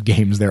types of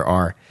games there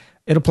are.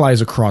 It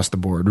applies across the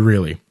board,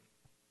 really.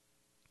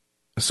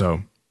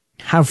 So,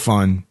 have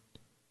fun.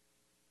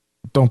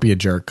 Don't be a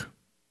jerk.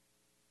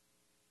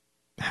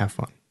 Have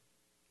fun.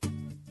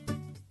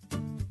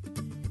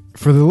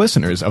 For the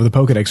listeners of the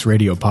Pokedex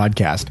Radio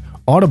podcast,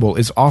 Audible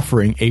is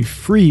offering a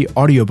free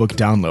audiobook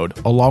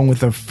download along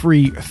with a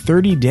free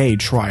 30-day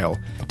trial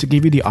to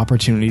give you the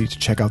opportunity to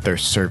check out their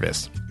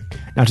service.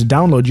 Now, to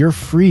download your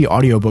free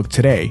audiobook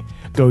today,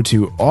 go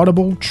to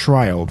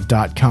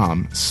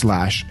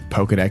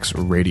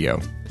audibletrial.com/Pokedex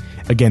Radio.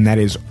 Again, that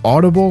is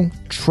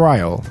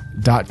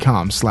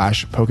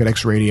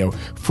audibletrial.com/Pokedex Radio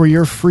for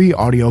your free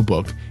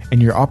audiobook and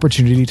your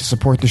opportunity to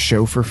support the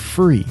show for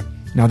free.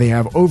 Now, they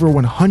have over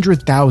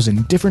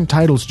 100,000 different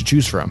titles to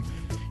choose from,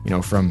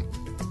 from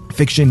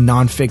fiction,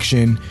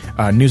 nonfiction,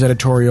 news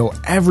editorial,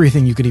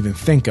 everything you could even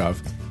think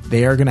of,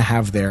 they are going to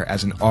have there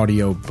as an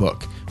audio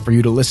book for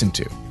you to listen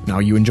to. Now,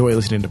 you enjoy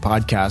listening to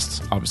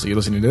podcasts, obviously you're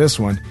listening to this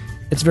one,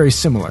 It's very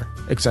similar,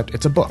 except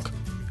it's a book.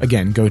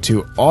 Again, go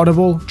to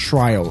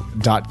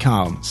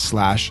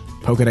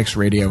audibletrial.com/Pokedex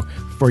Radio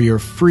for your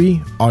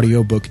free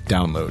audiobook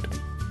download.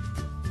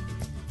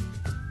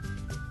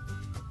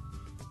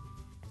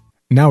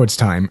 Now it's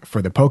time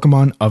for the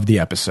Pokemon of the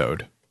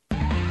episode.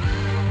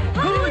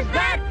 Who's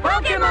that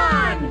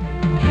Pokemon?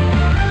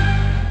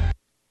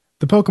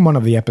 The Pokemon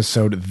of the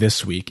episode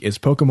this week is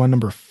Pokemon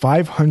number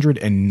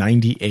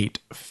 598,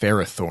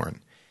 Ferrothorn.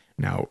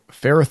 Now,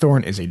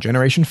 Ferrothorn is a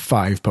Generation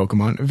 5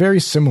 Pokemon, very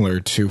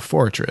similar to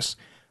Forretress.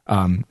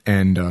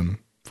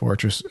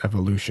 Forretress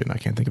Evolution. I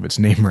can't think of its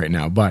name right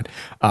now, but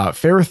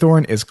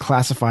Ferrothorn is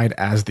classified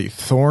as the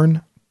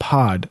Thorn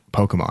Pod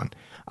Pokemon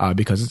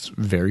because it's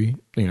very,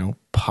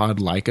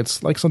 pod-like.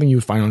 It's like something you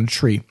would find on a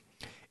tree.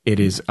 It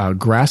is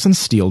grass and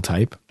steel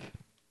type.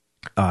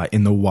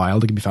 In the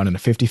wild, it can be found in a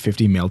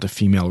 50-50 male to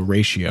female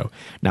ratio.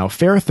 Now,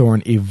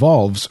 Ferrothorn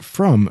evolves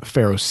from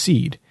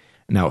Ferroseed.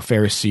 Now,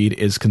 Ferroseed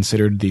is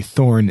considered the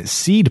Thorn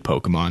Seed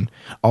Pokemon,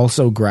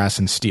 also grass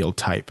and steel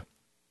type.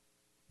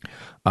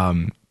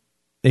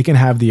 It can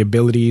have the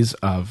abilities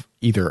of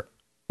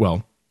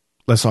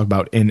let's talk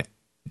about in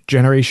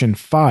Generation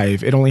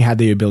 5, it only had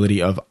the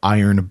ability of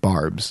Iron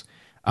Barbs,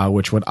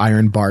 which what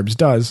Iron Barbs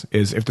does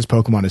is if this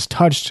Pokemon is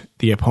touched,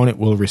 the opponent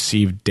will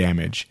receive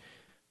damage.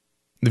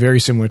 Very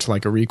similar to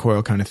like a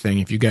recoil kind of thing.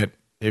 If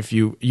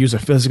you use a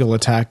physical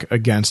attack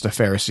against a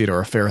Ferroseed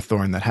or a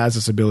Ferrothorn that has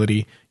this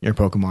ability, your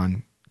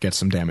Pokemon gets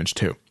some damage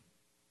too.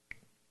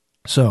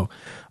 So,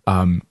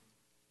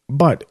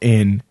 but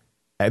in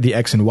the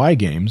X and Y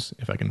games,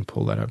 if I can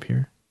pull that up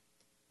here,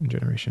 in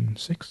Generation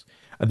 6,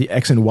 the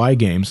X and Y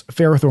games,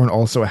 Ferrothorn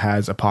also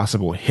has a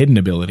possible hidden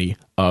ability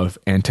of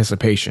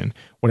Anticipation.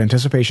 What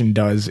Anticipation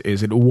does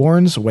is it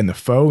warns when the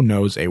foe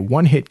knows a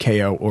one-hit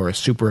KO or a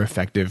super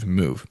effective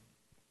move.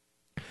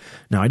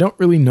 Now, I don't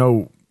really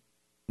know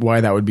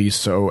why that would be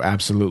so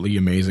absolutely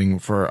amazing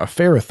for a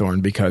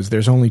Ferrothorn, because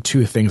there's only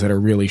two things that are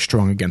really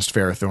strong against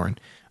Ferrothorn.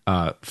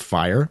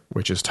 Fire,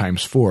 which is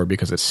 ×4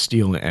 because it's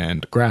steel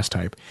and grass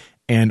type,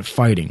 and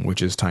fighting,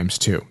 which is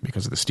 ×2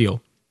 because of the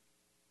steel.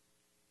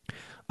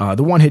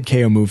 The one-hit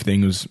KO move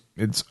thing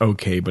it's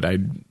okay, but I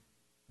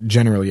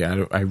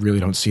really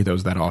don't see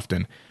those that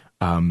often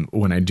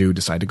when I do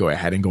decide to go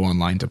ahead and go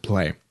online to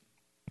play.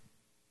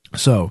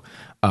 So,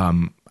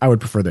 I would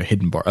prefer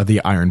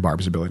the Iron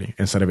Barbs ability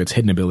instead of its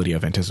hidden ability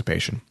of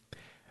Anticipation.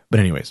 But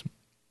anyways,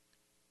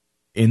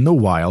 in the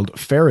wild,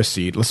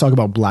 Ferroseed, let's talk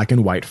about Black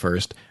and White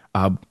first.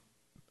 So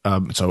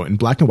in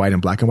Black and White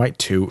and Black and White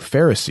 2,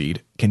 Ferroseed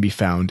can be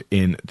found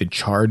in the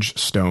Charge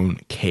Stone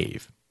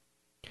Cave.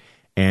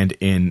 And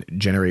in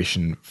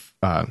Generation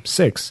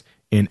 6,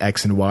 in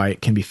X and Y,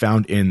 it can be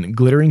found in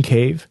Glittering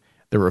Cave,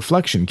 the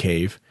Reflection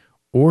Cave,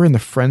 or in the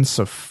Friend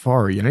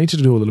Safari. And I need to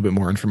do a little bit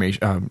more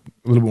information, a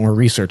little bit more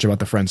research about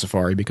the Friend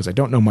Safari because I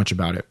don't know much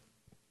about it.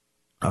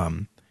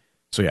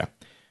 So yeah.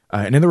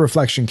 And in the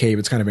Reflection Cave,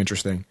 it's kind of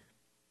interesting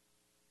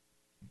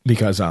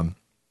because,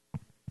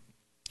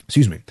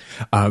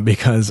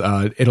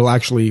 it'll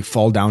actually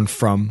fall down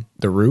from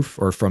the roof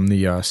or from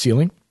the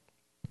ceiling.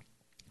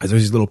 As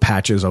there's these little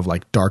patches of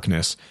like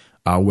darkness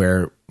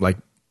where like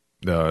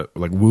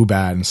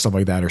Woobat and stuff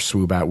like that or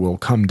Swoobat will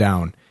come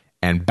down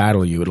and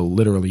battle you. It'll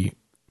literally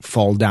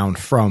fall down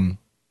from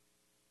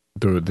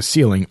the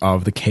ceiling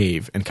of the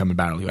cave and come and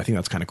battle you. I think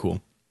that's kind of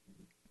cool.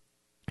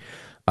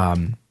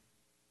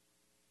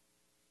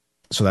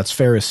 So that's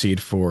Ferroseed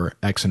for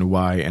X and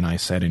Y, and I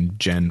said in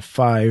Gen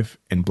 5,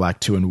 in Black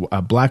 2 and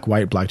Black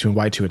White, Black 2 and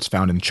White 2, it's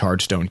found in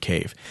Chargestone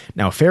Cave.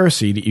 Now,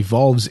 Ferroseed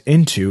evolves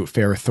into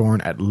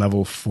Ferrothorn at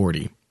level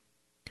 40.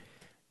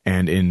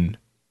 And in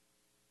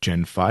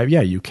Gen 5,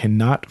 you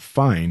cannot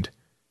find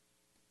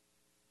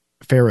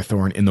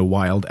Ferrothorn in the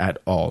wild at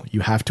all. You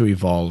have to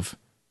evolve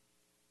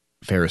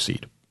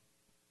Ferroseed.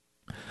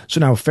 So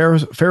now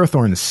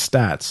Ferrothorn's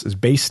stats, his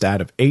base stat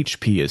of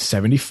HP is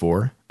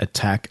 74,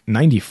 attack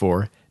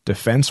 94,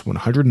 defense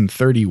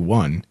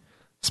 131,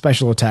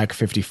 special attack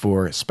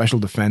 54, special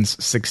defense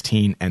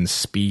 16, and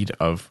speed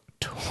of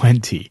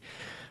 20.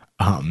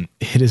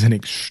 It is an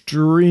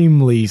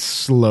extremely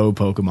slow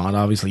Pokemon,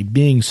 obviously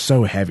being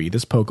so heavy.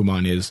 This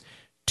Pokemon is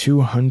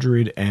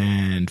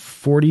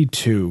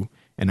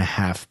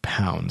 242.5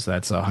 pounds.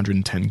 That's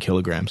 110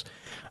 kilograms.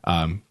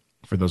 For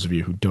those of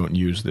you who don't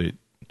use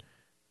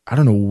I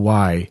don't know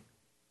why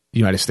the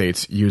United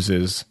States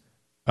uses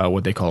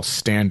what they call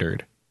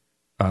standard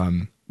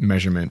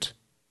measurement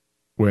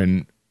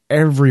when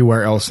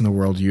everywhere else in the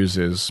world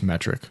uses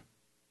metric.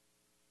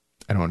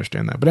 I don't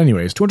understand that. But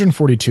anyways,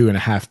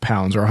 242.5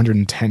 pounds or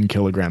 110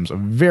 kilograms, a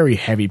very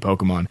heavy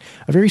Pokemon,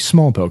 a very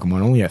small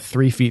Pokemon, only at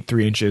 3 feet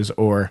 3 inches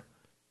or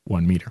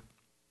 1 meter.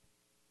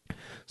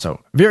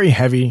 So very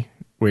heavy,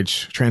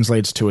 which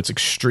translates to its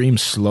extreme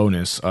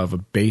slowness of a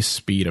base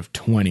speed of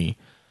 20.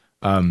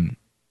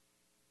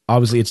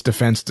 Obviously, its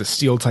defense, the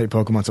steel-type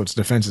Pokemon, so its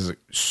defense is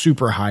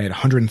super high at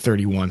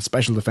 131.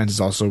 Special defense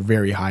is also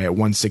very high at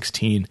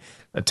 116.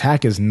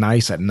 Attack is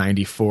nice at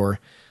 94.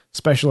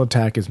 Special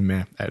attack is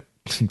meh at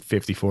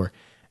 54.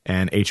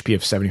 And HP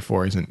of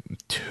 74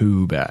 isn't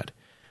too bad.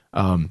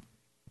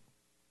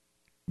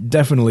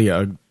 definitely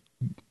a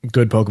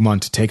good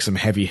Pokemon to take some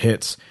heavy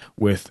hits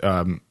with,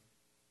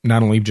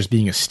 not only just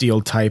being a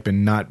steel type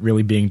and not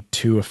really being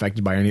too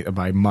affected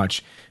by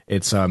much.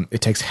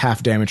 It takes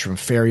half damage from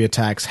fairy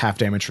attacks, half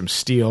damage from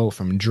steel,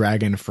 from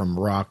dragon, from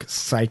rock,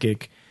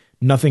 psychic,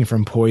 nothing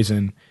from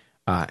poison,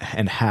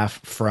 and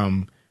half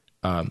from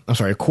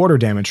a quarter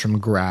damage from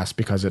grass,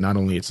 because it not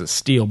only it's a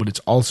steel, but it's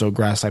also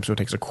grass type, so it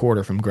takes a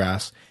quarter from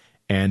grass,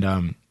 and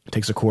it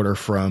takes a quarter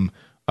from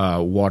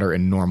water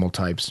and normal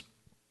types.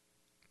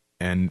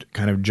 And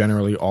kind of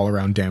generally all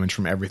around damage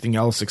from everything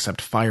else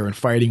except fire and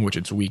fighting, which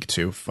it's weak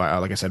to.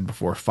 Like I said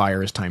before,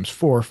 fire is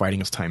 ×4,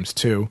 fighting is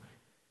 ×2.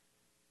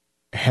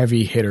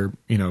 Heavy hitter,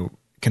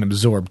 can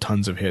absorb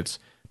tons of hits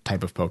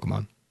type of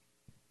Pokemon.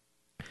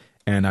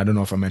 And I don't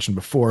know if I mentioned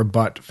before,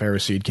 but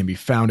Ferroseed can be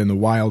found in the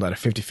wild at a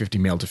 50-50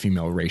 male to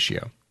female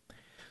ratio.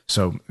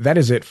 So that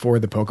is it for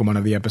the Pokemon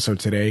of the episode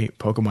today.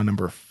 Pokemon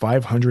number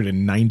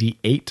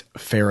 598,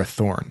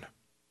 Ferrothorn.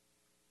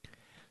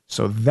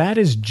 So that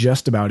is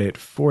just about it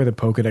for the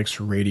Pokedex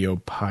Radio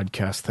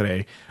podcast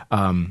today.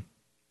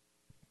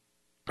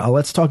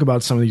 Let's talk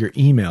about some of your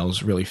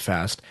emails really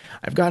fast.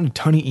 I've gotten a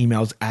ton of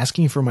emails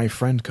asking for my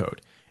friend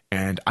code,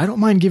 and I don't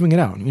mind giving it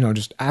out.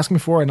 Just ask me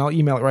for it, and I'll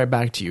email it right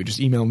back to you. Just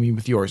email me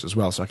with yours as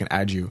well, so I can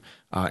add you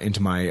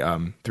into my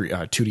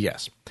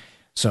 2DS.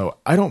 So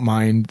I don't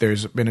mind.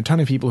 There's been a ton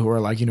of people who are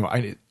like,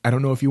 I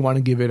don't know if you want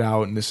to give it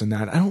out and this and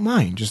that. I don't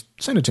mind. Just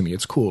send it to me.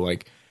 It's cool.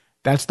 Like,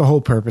 that's the whole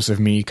purpose of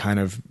me kind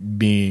of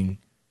being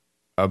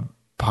a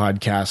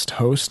podcast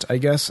host, I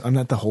guess. I'm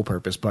not the whole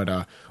purpose, but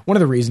one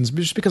of the reasons,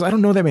 just because I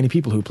don't know that many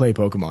people who play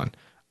Pokemon.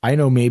 I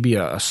know maybe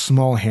a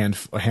small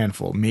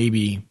handful,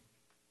 maybe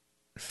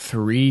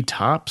 3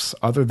 tops,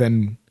 other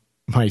than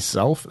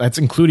myself. That's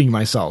including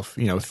myself,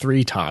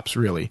 3 tops,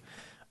 really.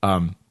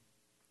 I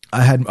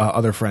had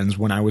other friends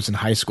when I was in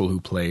high school who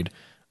played,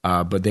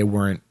 but they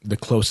weren't the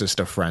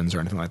closest of friends or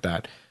anything like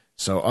that.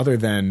 So other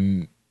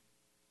than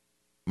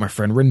my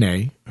friend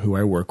Renee, who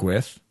I work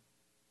with.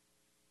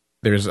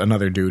 There's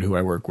another dude who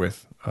I work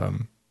with.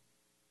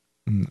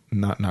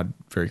 Not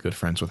very good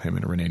friends with him,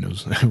 and Renee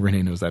knows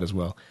Renee knows that as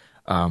well.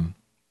 I'm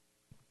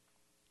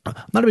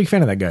not a big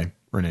fan of that guy,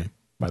 Renee,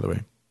 by the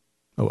way.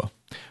 Oh well.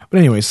 But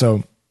anyway,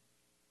 so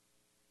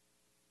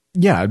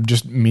yeah,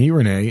 just me,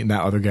 Renee, and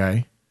that other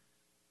guy.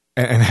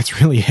 And that's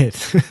really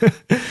it.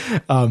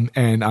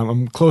 And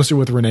I'm closer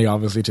with Renee,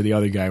 obviously, to the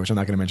other guy, which I'm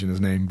not going to mention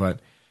his name, but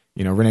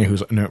Renee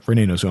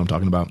knows who I'm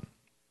talking about.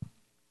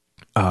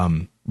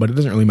 But it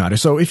doesn't really matter.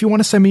 So if you want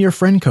to send me your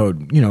friend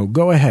code,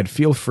 go ahead,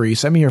 feel free,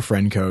 send me your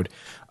friend code.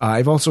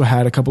 I've also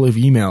had a couple of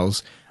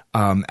emails,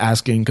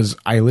 asking, cause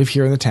I live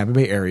here in the Tampa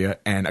Bay area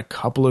and a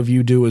couple of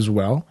you do as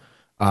well.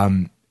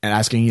 And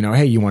asking,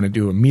 hey, you want to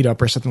do a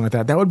meetup or something like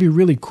that? That would be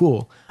really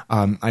cool.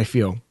 I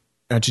feel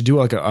to do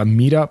like a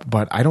meetup,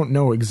 but I don't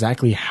know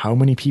exactly how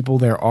many people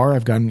there are.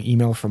 I've gotten an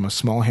email from a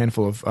small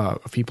handful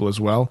of people as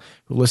well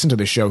who listen to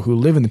the show who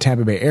live in the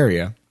Tampa Bay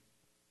area.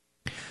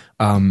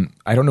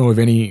 I don't know of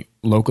any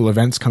local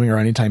events coming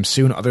around anytime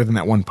soon other than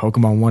that one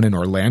Pokemon one in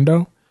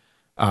Orlando,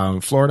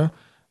 Florida.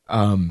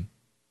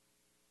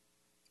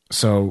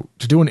 So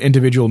to do an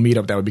individual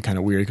meetup, that would be kind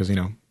of weird because,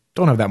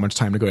 don't have that much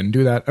time to go ahead and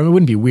do that. I mean, it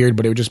wouldn't be weird,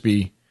 but it would just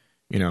be,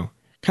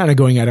 kind of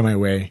going out of my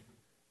way.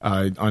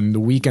 On the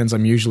weekends,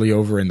 I'm usually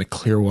over in the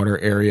Clearwater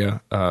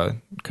area,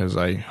 because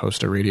I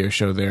host a radio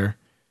show there.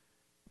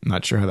 I'm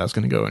not sure how that's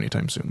going to go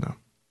anytime soon though.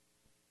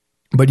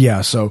 But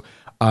yeah, so,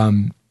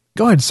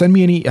 go ahead, send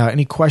me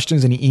any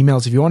questions, any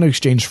emails. If you want to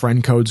exchange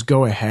friend codes,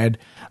 go ahead.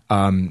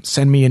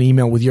 Send me an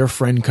email with your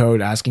friend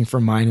code asking for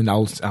mine, and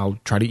I'll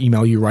try to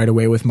email you right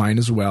away with mine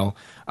as well.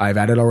 I've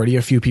added already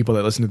a few people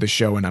that listen to the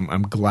show, and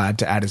I'm glad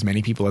to add as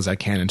many people as I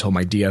can until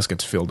my DS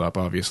gets filled up,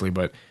 obviously.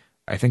 But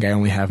I think I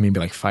only have maybe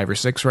like 5 or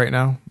 6 right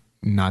now.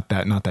 Not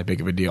that big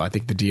of a deal. I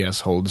think the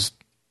DS holds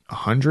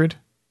 100,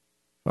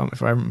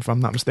 if I'm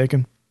not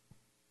mistaken.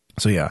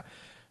 So yeah,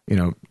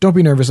 don't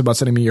be nervous about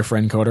sending me your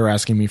friend code or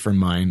asking me for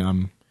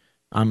mine.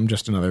 I'm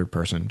just another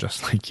person,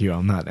 just like you.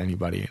 I'm not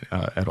anybody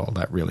at all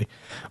that really.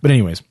 But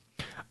anyways,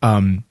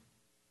 I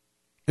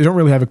don't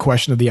really have a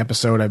question of the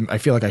episode. I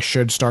feel like I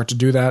should start to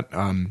do that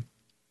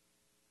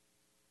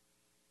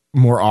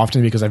more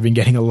often because I've been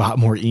getting a lot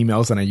more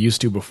emails than I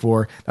used to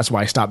before. That's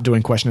why I stopped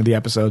doing question of the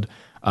episode.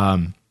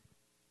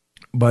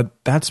 But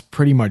that's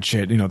pretty much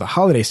it. The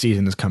holiday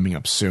season is coming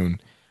up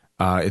soon.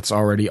 It's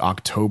already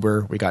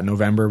October. We got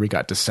November. We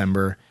got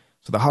December.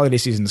 So the holiday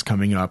season is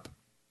coming up.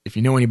 If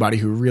you know anybody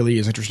who really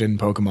is interested in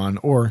Pokemon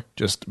or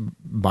just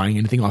buying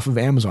anything off of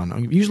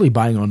Amazon, usually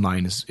buying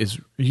online is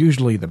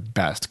usually the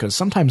best because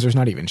sometimes there's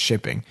not even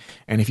shipping.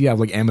 And if you have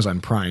like Amazon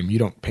Prime, you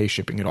don't pay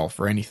shipping at all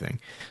for anything.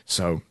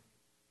 So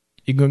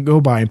you can go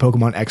buy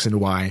Pokemon X and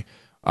Y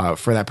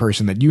for that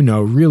person that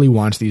really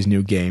wants these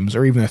new games,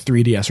 or even a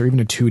 3DS or even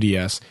a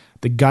 2DS.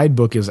 The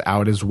guidebook is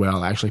out as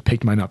well. I actually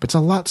picked mine up. It's a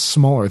lot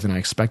smaller than I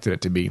expected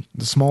it to be.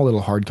 It's a small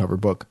little hardcover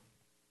book.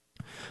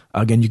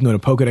 Again, you can go to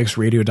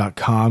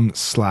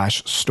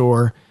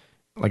PokédexRadio.com/store.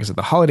 Like I said,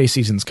 the holiday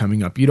season's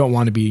coming up. You don't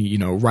want to be,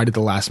 right at the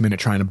last minute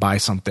trying to buy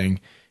something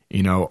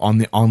on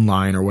the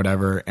online or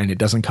whatever, and it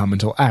doesn't come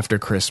until after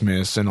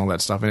Christmas and all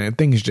that stuff. And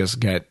things just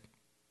get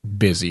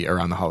busy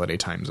around the holiday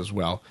times as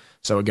well.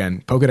 So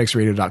again,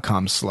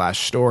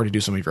 PokédexRadio.com/store to do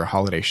some of your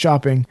holiday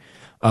shopping.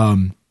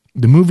 The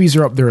movies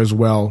are up there as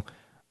well.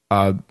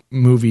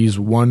 Movies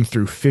 1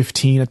 through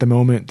 15 at the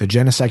moment. The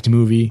Genesect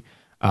movie,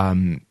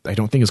 I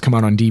don't think it's come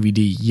out on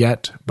DVD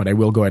yet, but I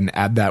will go ahead and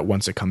add that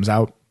once it comes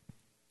out.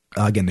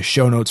 Again, the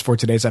show notes for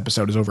today's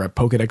episode is over at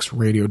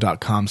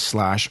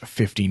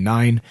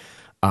PokédexRadio.com/59.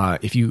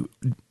 If you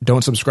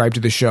don't subscribe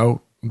to the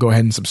show, go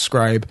ahead and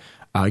subscribe.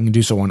 You can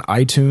do so on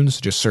iTunes.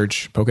 Just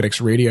search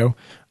Pokédex Radio.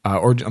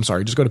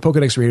 Just go to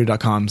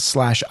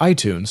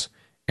PokédexRadio.com/iTunes,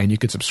 and you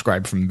can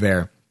subscribe from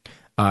there.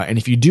 And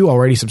if you do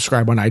already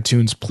subscribe on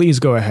iTunes, please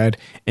go ahead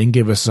and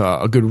give us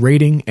a good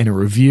rating and a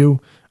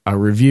review.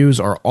 Reviews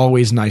are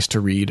always nice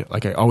to read.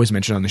 Like I always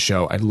mention on the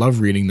show, I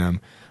love reading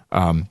them.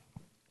 I'm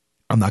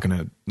not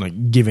going to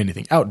give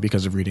anything out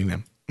because of reading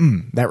them.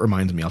 That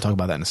reminds me. I'll talk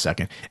about that in a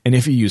second. And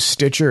if you use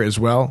Stitcher as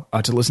well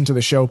to listen to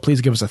the show,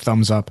 please give us a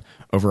thumbs up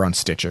over on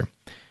Stitcher.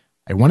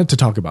 I wanted to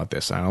talk about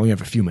this. I only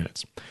have a few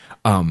minutes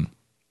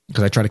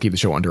because I try to keep the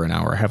show under an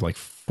hour. I have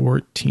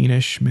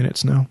 14-ish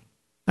minutes now.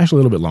 Actually,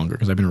 a little bit longer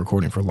because I've been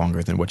recording for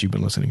longer than what you've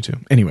been listening to.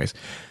 Anyways,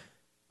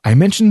 I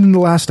mentioned in the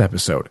last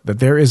episode that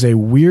there is a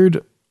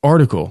weird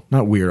article,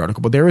 not weird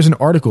article, but there is an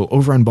article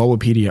over on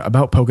Bulbapedia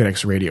about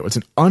Pokédex Radio. It's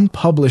an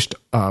unpublished,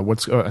 I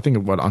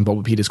think what on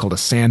Bulbapedia is called a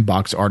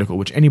sandbox article,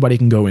 which anybody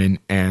can go in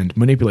and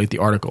manipulate the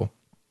article.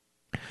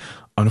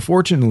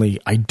 Unfortunately,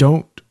 I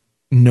don't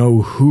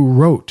know who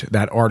wrote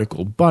that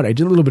article, but I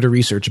did a little bit of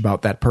research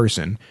about that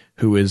person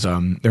who is,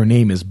 their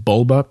name is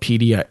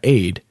Bulbapedia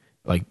Aid,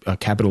 like a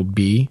capital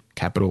B,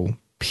 capital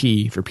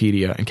P for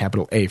Pedia, and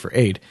capital A for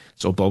Aid.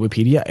 So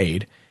Bulbapedia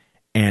Aid.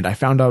 And I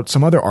found out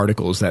some other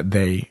articles that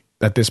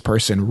this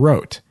person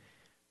wrote.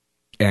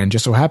 And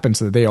just so happens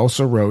that they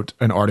also wrote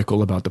an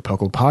article about the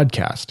Puckle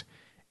Podcast.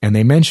 And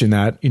they mentioned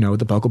that, the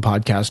Puckle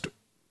Podcast,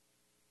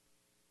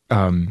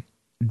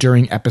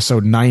 during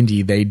episode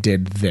 90, they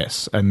did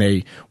this.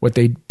 And what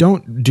they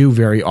don't do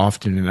very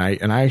often,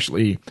 and I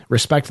actually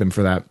respect them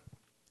for that,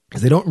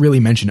 is they don't really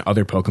mention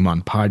other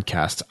Pokemon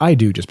podcasts. I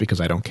do just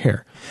because I don't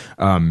care.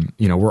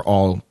 We're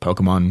all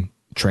Pokemon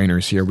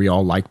trainers here. We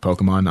all like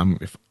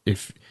Pokemon.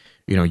 If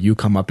you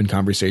come up in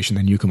conversation,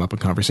 then you come up in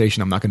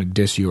conversation. I'm not going to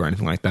diss you or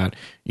anything like that.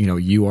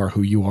 You are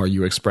who you are.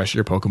 You express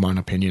your Pokemon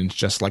opinions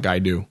just like I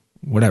do.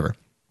 Whatever.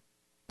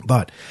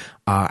 But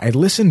I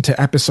listened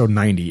to episode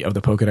 90 of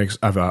the Pokédex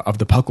of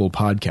the Puckle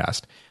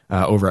Podcast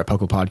over at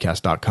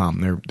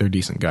pucklepodcast.com. They're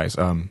decent guys.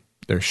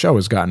 Their show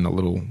has gotten a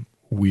little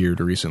weird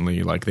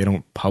recently. Like they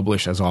don't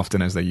publish as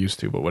often as they used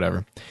to, but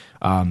whatever.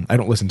 I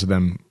don't listen to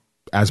them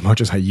as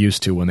much as I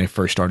used to when they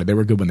first started. They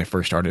were good when they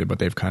first started, but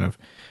they've kind of,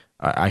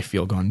 I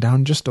feel, gone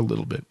down just a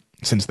little bit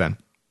since then.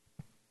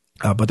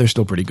 But they're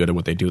still pretty good at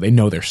what they do. They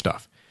know their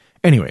stuff.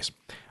 Anyways,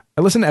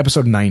 I listened to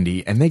episode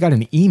 90 and they got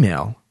an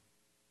email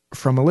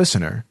from a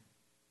listener.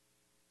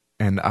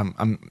 And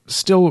I'm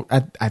still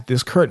at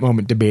this current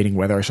moment debating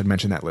whether I should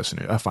mention that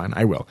listener. Fine,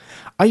 I will.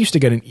 I used to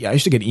get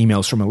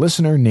emails from a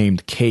listener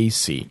named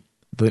KC,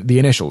 the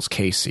initials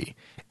KC,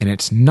 and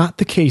it's not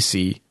the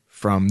KC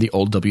from the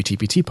old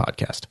WTPT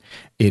podcast.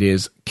 It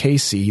is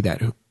KC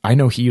that I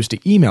know he used to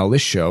email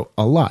this show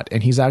a lot,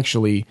 and he's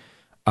actually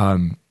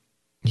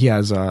he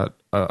has a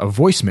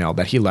voicemail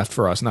that he left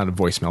for us. Not a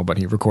voicemail, but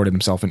he recorded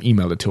himself and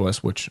emailed it to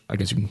us, which I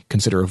guess you can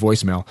consider a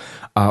voicemail,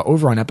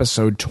 over on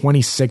episode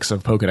 26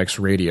 of Pokédex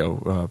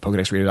Radio,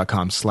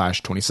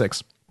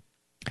 PokédexRadio.com/26.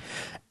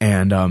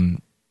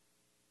 And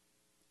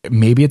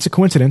maybe it's a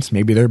coincidence.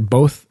 Maybe they're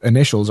both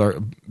initials, are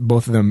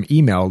both of them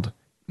emailed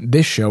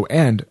this show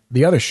and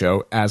the other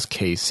show as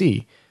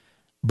KC.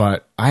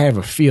 But I have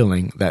a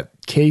feeling that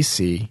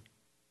KC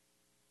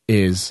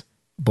is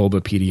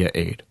Bulbapedia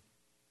Aid.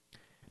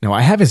 Now,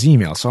 I have his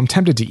email, so I'm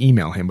tempted to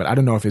email him, but I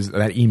don't know if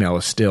that email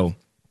is still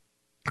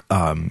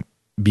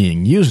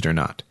being used or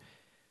not.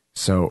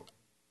 So,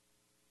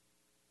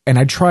 and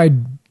I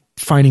tried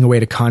finding a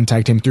way to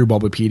contact him through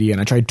Bulbapedia, and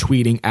I tried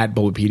tweeting at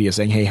Bulbapedia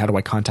saying, hey, how do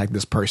I contact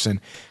this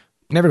person?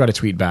 Never got a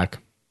tweet back.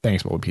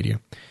 Thanks, Bulbapedia.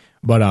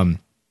 But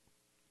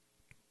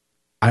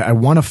I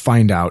want to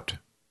find out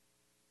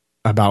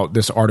about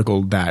this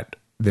article that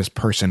this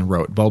person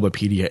wrote,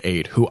 Bulbapedia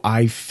Aid, who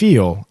I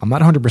feel, I'm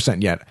not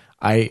 100% yet,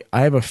 I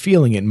have a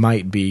feeling it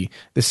might be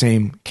the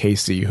same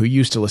KC who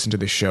used to listen to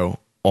this show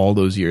all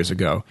those years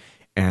ago.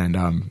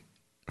 And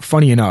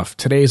funny enough,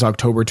 today is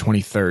October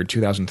 23rd,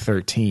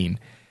 2013.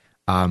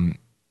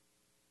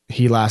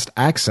 He last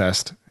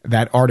accessed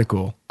that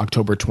article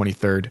October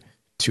 23rd,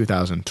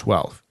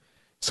 2012.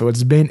 So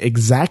it's been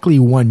exactly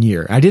 1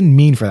 year. I didn't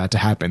mean for that to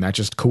happen. That's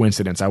just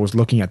coincidence. I was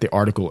looking at the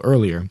article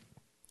earlier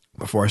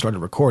before I started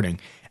recording,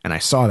 and I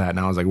saw that, and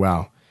I was like,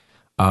 wow.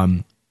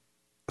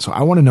 So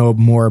I want to know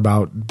more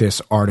about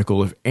this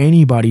article. If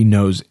anybody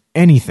knows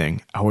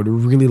anything, I would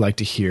really like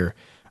to hear.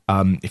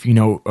 If you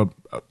know, or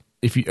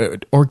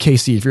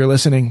KC, if you're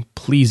listening,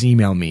 please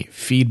email me,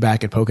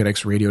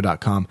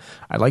 feedback@pokedexradio.com.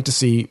 I'd like to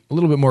see a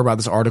little bit more about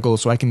this article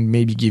so I can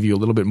maybe give you a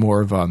little bit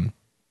more of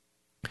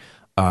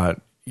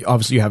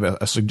Obviously you have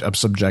a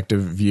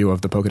subjective view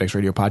of the Pokedex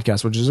Radio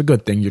podcast, which is a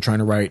good thing. You're trying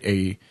to write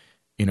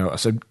not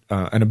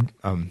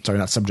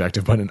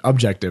subjective, but an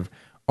objective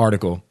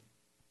article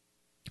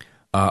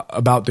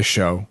about the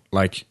show.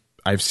 Like,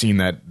 I've seen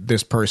that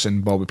this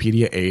person,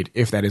 Bulbapedia 8,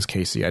 if that is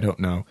Casey, I don't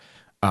know,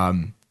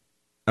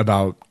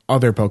 about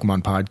other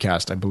Pokemon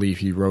podcast. I believe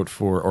he wrote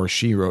for, or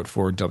she wrote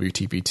for,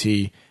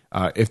 WTPT.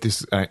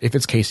 If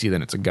it's Casey,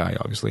 then it's a guy,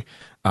 obviously.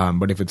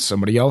 But if it's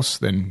somebody else,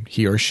 then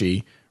he or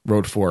she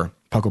wrote for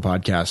Puckle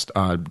Podcast,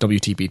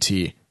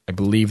 WTPT. I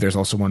believe there's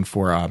also one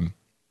for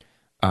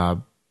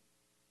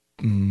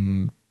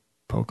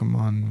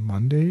Pokemon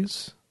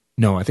Mondays.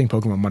 No, I think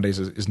Pokemon Mondays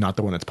is not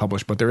the one that's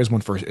published, but there is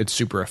one for It's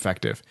Super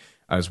Effective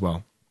as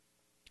well.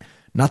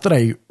 Not that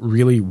I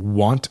really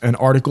want an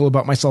article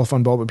about myself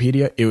on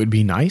Bulbapedia. It would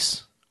be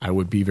nice. I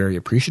would be very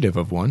appreciative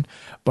of one,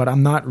 but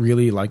I'm not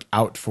really like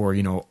out for,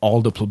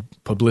 all the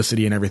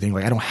publicity and everything.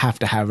 Like, I don't have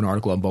to have an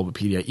article on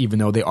Bulbapedia, even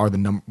though they are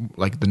the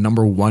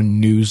number one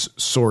news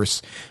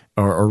source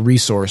or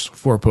resource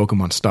for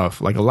Pokemon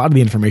stuff. Like, a lot of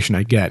the information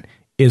I get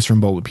is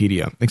from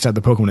Bulbapedia, except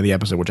the Pokemon of the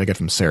episode, which I get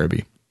from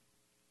Cerebi.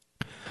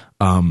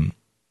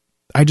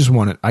 I just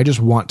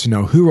want to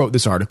know who wrote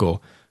this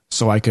article,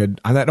 so I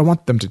don't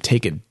want them to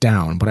take it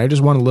down, but I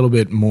just want a little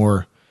bit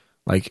more,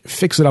 like,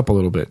 fix it up a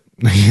little bit.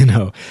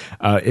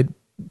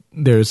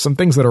 There's some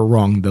things that are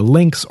wrong. The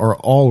links are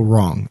all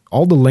wrong.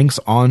 All the links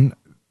on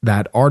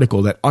that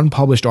article, that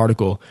unpublished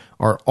article,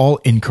 are all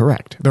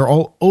incorrect. They're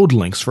all old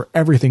links for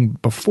everything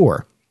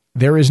before.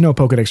 There is no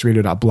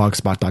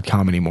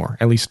PokedexRadio.blogspot.com anymore.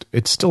 At least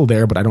it's still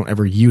there, but I don't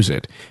ever use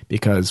it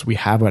because we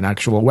have an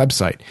actual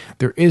website.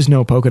 There is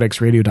no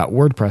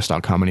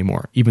PokedexRadio.wordpress.com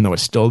anymore. Even though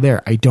it's still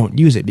there, I don't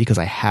use it because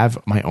I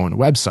have my own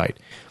website.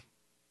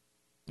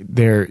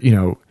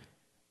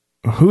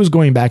 Who's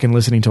going back and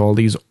listening to all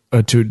these,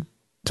 to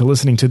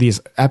listening to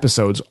these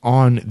episodes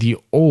on the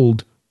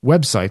old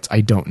websites?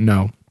 I don't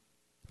know.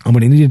 I'm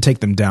going to need to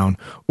take them down,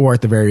 or at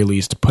the very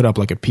least, put up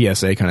like a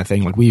PSA kind of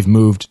thing. Like, we've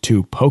moved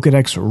to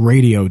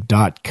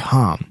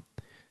PokedexRadio.com.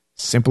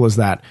 Simple as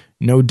that.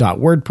 No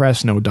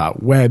 .wordpress, no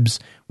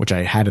 .webs, which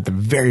I had at the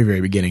very, very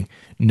beginning.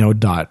 No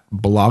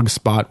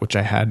 .blogspot, which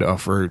I had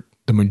for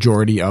the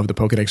majority of the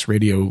Pokedex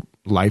Radio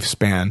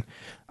lifespan.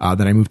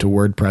 Then I moved to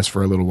WordPress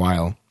for a little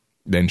while.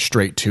 Then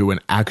straight to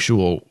an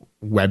actual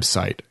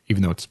website,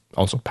 even though it's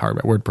also powered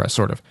by WordPress,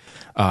 sort of.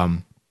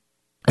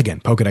 Again,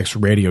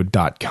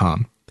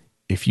 PokedexRadio.com.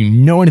 If you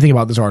know anything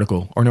about this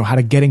article or know how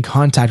to get in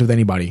contact with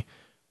anybody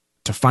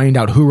to find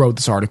out who wrote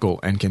this article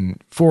and can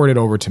forward it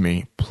over to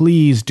me,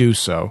 please do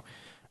so.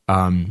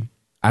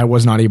 I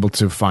was not able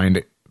to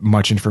find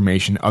much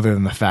information other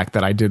than the fact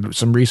that I did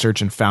some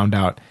research and found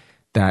out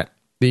that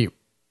the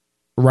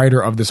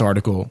writer of this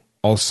article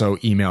also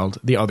emailed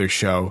the other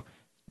show,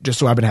 just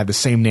so happened to have the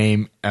same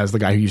name as the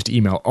guy who used to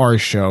email our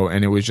show.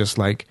 And it was just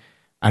like,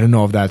 I don't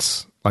know if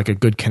that's like a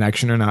good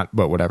connection or not,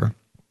 but whatever.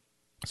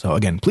 So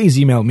again, please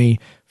email me,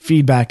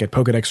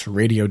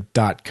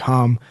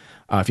 feedback@PokedexRadio.com.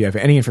 If you have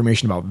any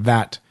information about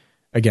that,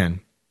 again,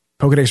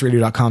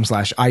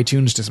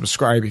 PokedexRadio.com/iTunes to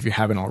subscribe if you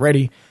haven't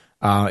already.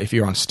 If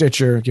you're on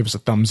Stitcher, give us a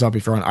thumbs up.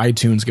 If you're on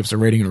iTunes, give us a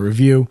rating and a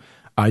review.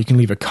 You can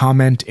leave a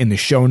comment in the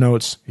show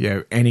notes. If you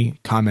have any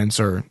comments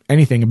or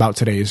anything about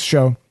today's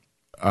show,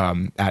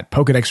 at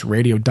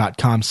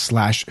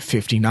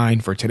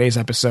PokedexRadio.com/59 for today's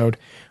episode.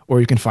 Or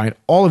you can find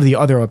all of the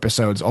other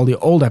episodes, all the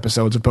old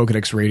episodes of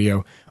Pokedex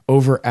Radio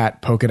over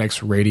at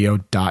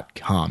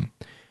PokedexRadio.com.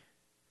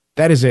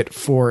 That is it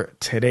for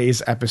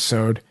today's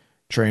episode,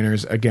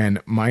 trainers. Again,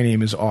 my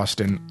name is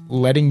Austin,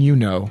 letting you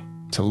know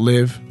to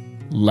live,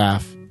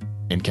 laugh,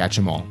 and catch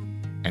 'em all.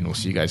 And we'll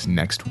see you guys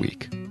next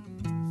week.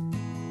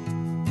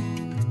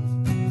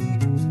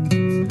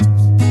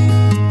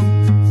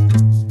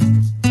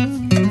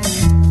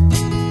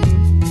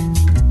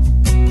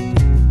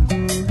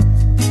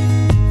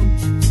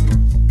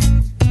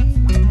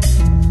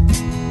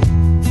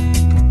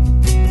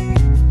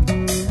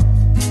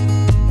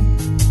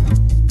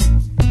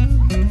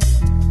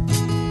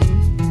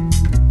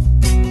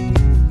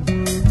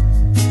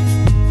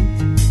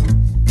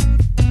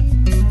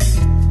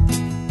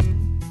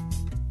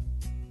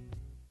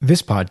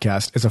 This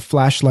podcast is a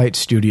Flashlight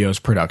Studios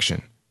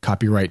production.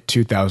 Copyright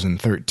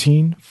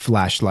 2013,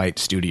 Flashlight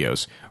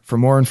Studios. For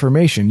more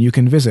information, you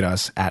can visit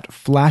us at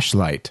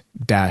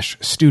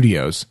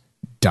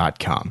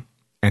flashlight-studios.com.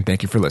 And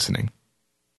thank you for listening.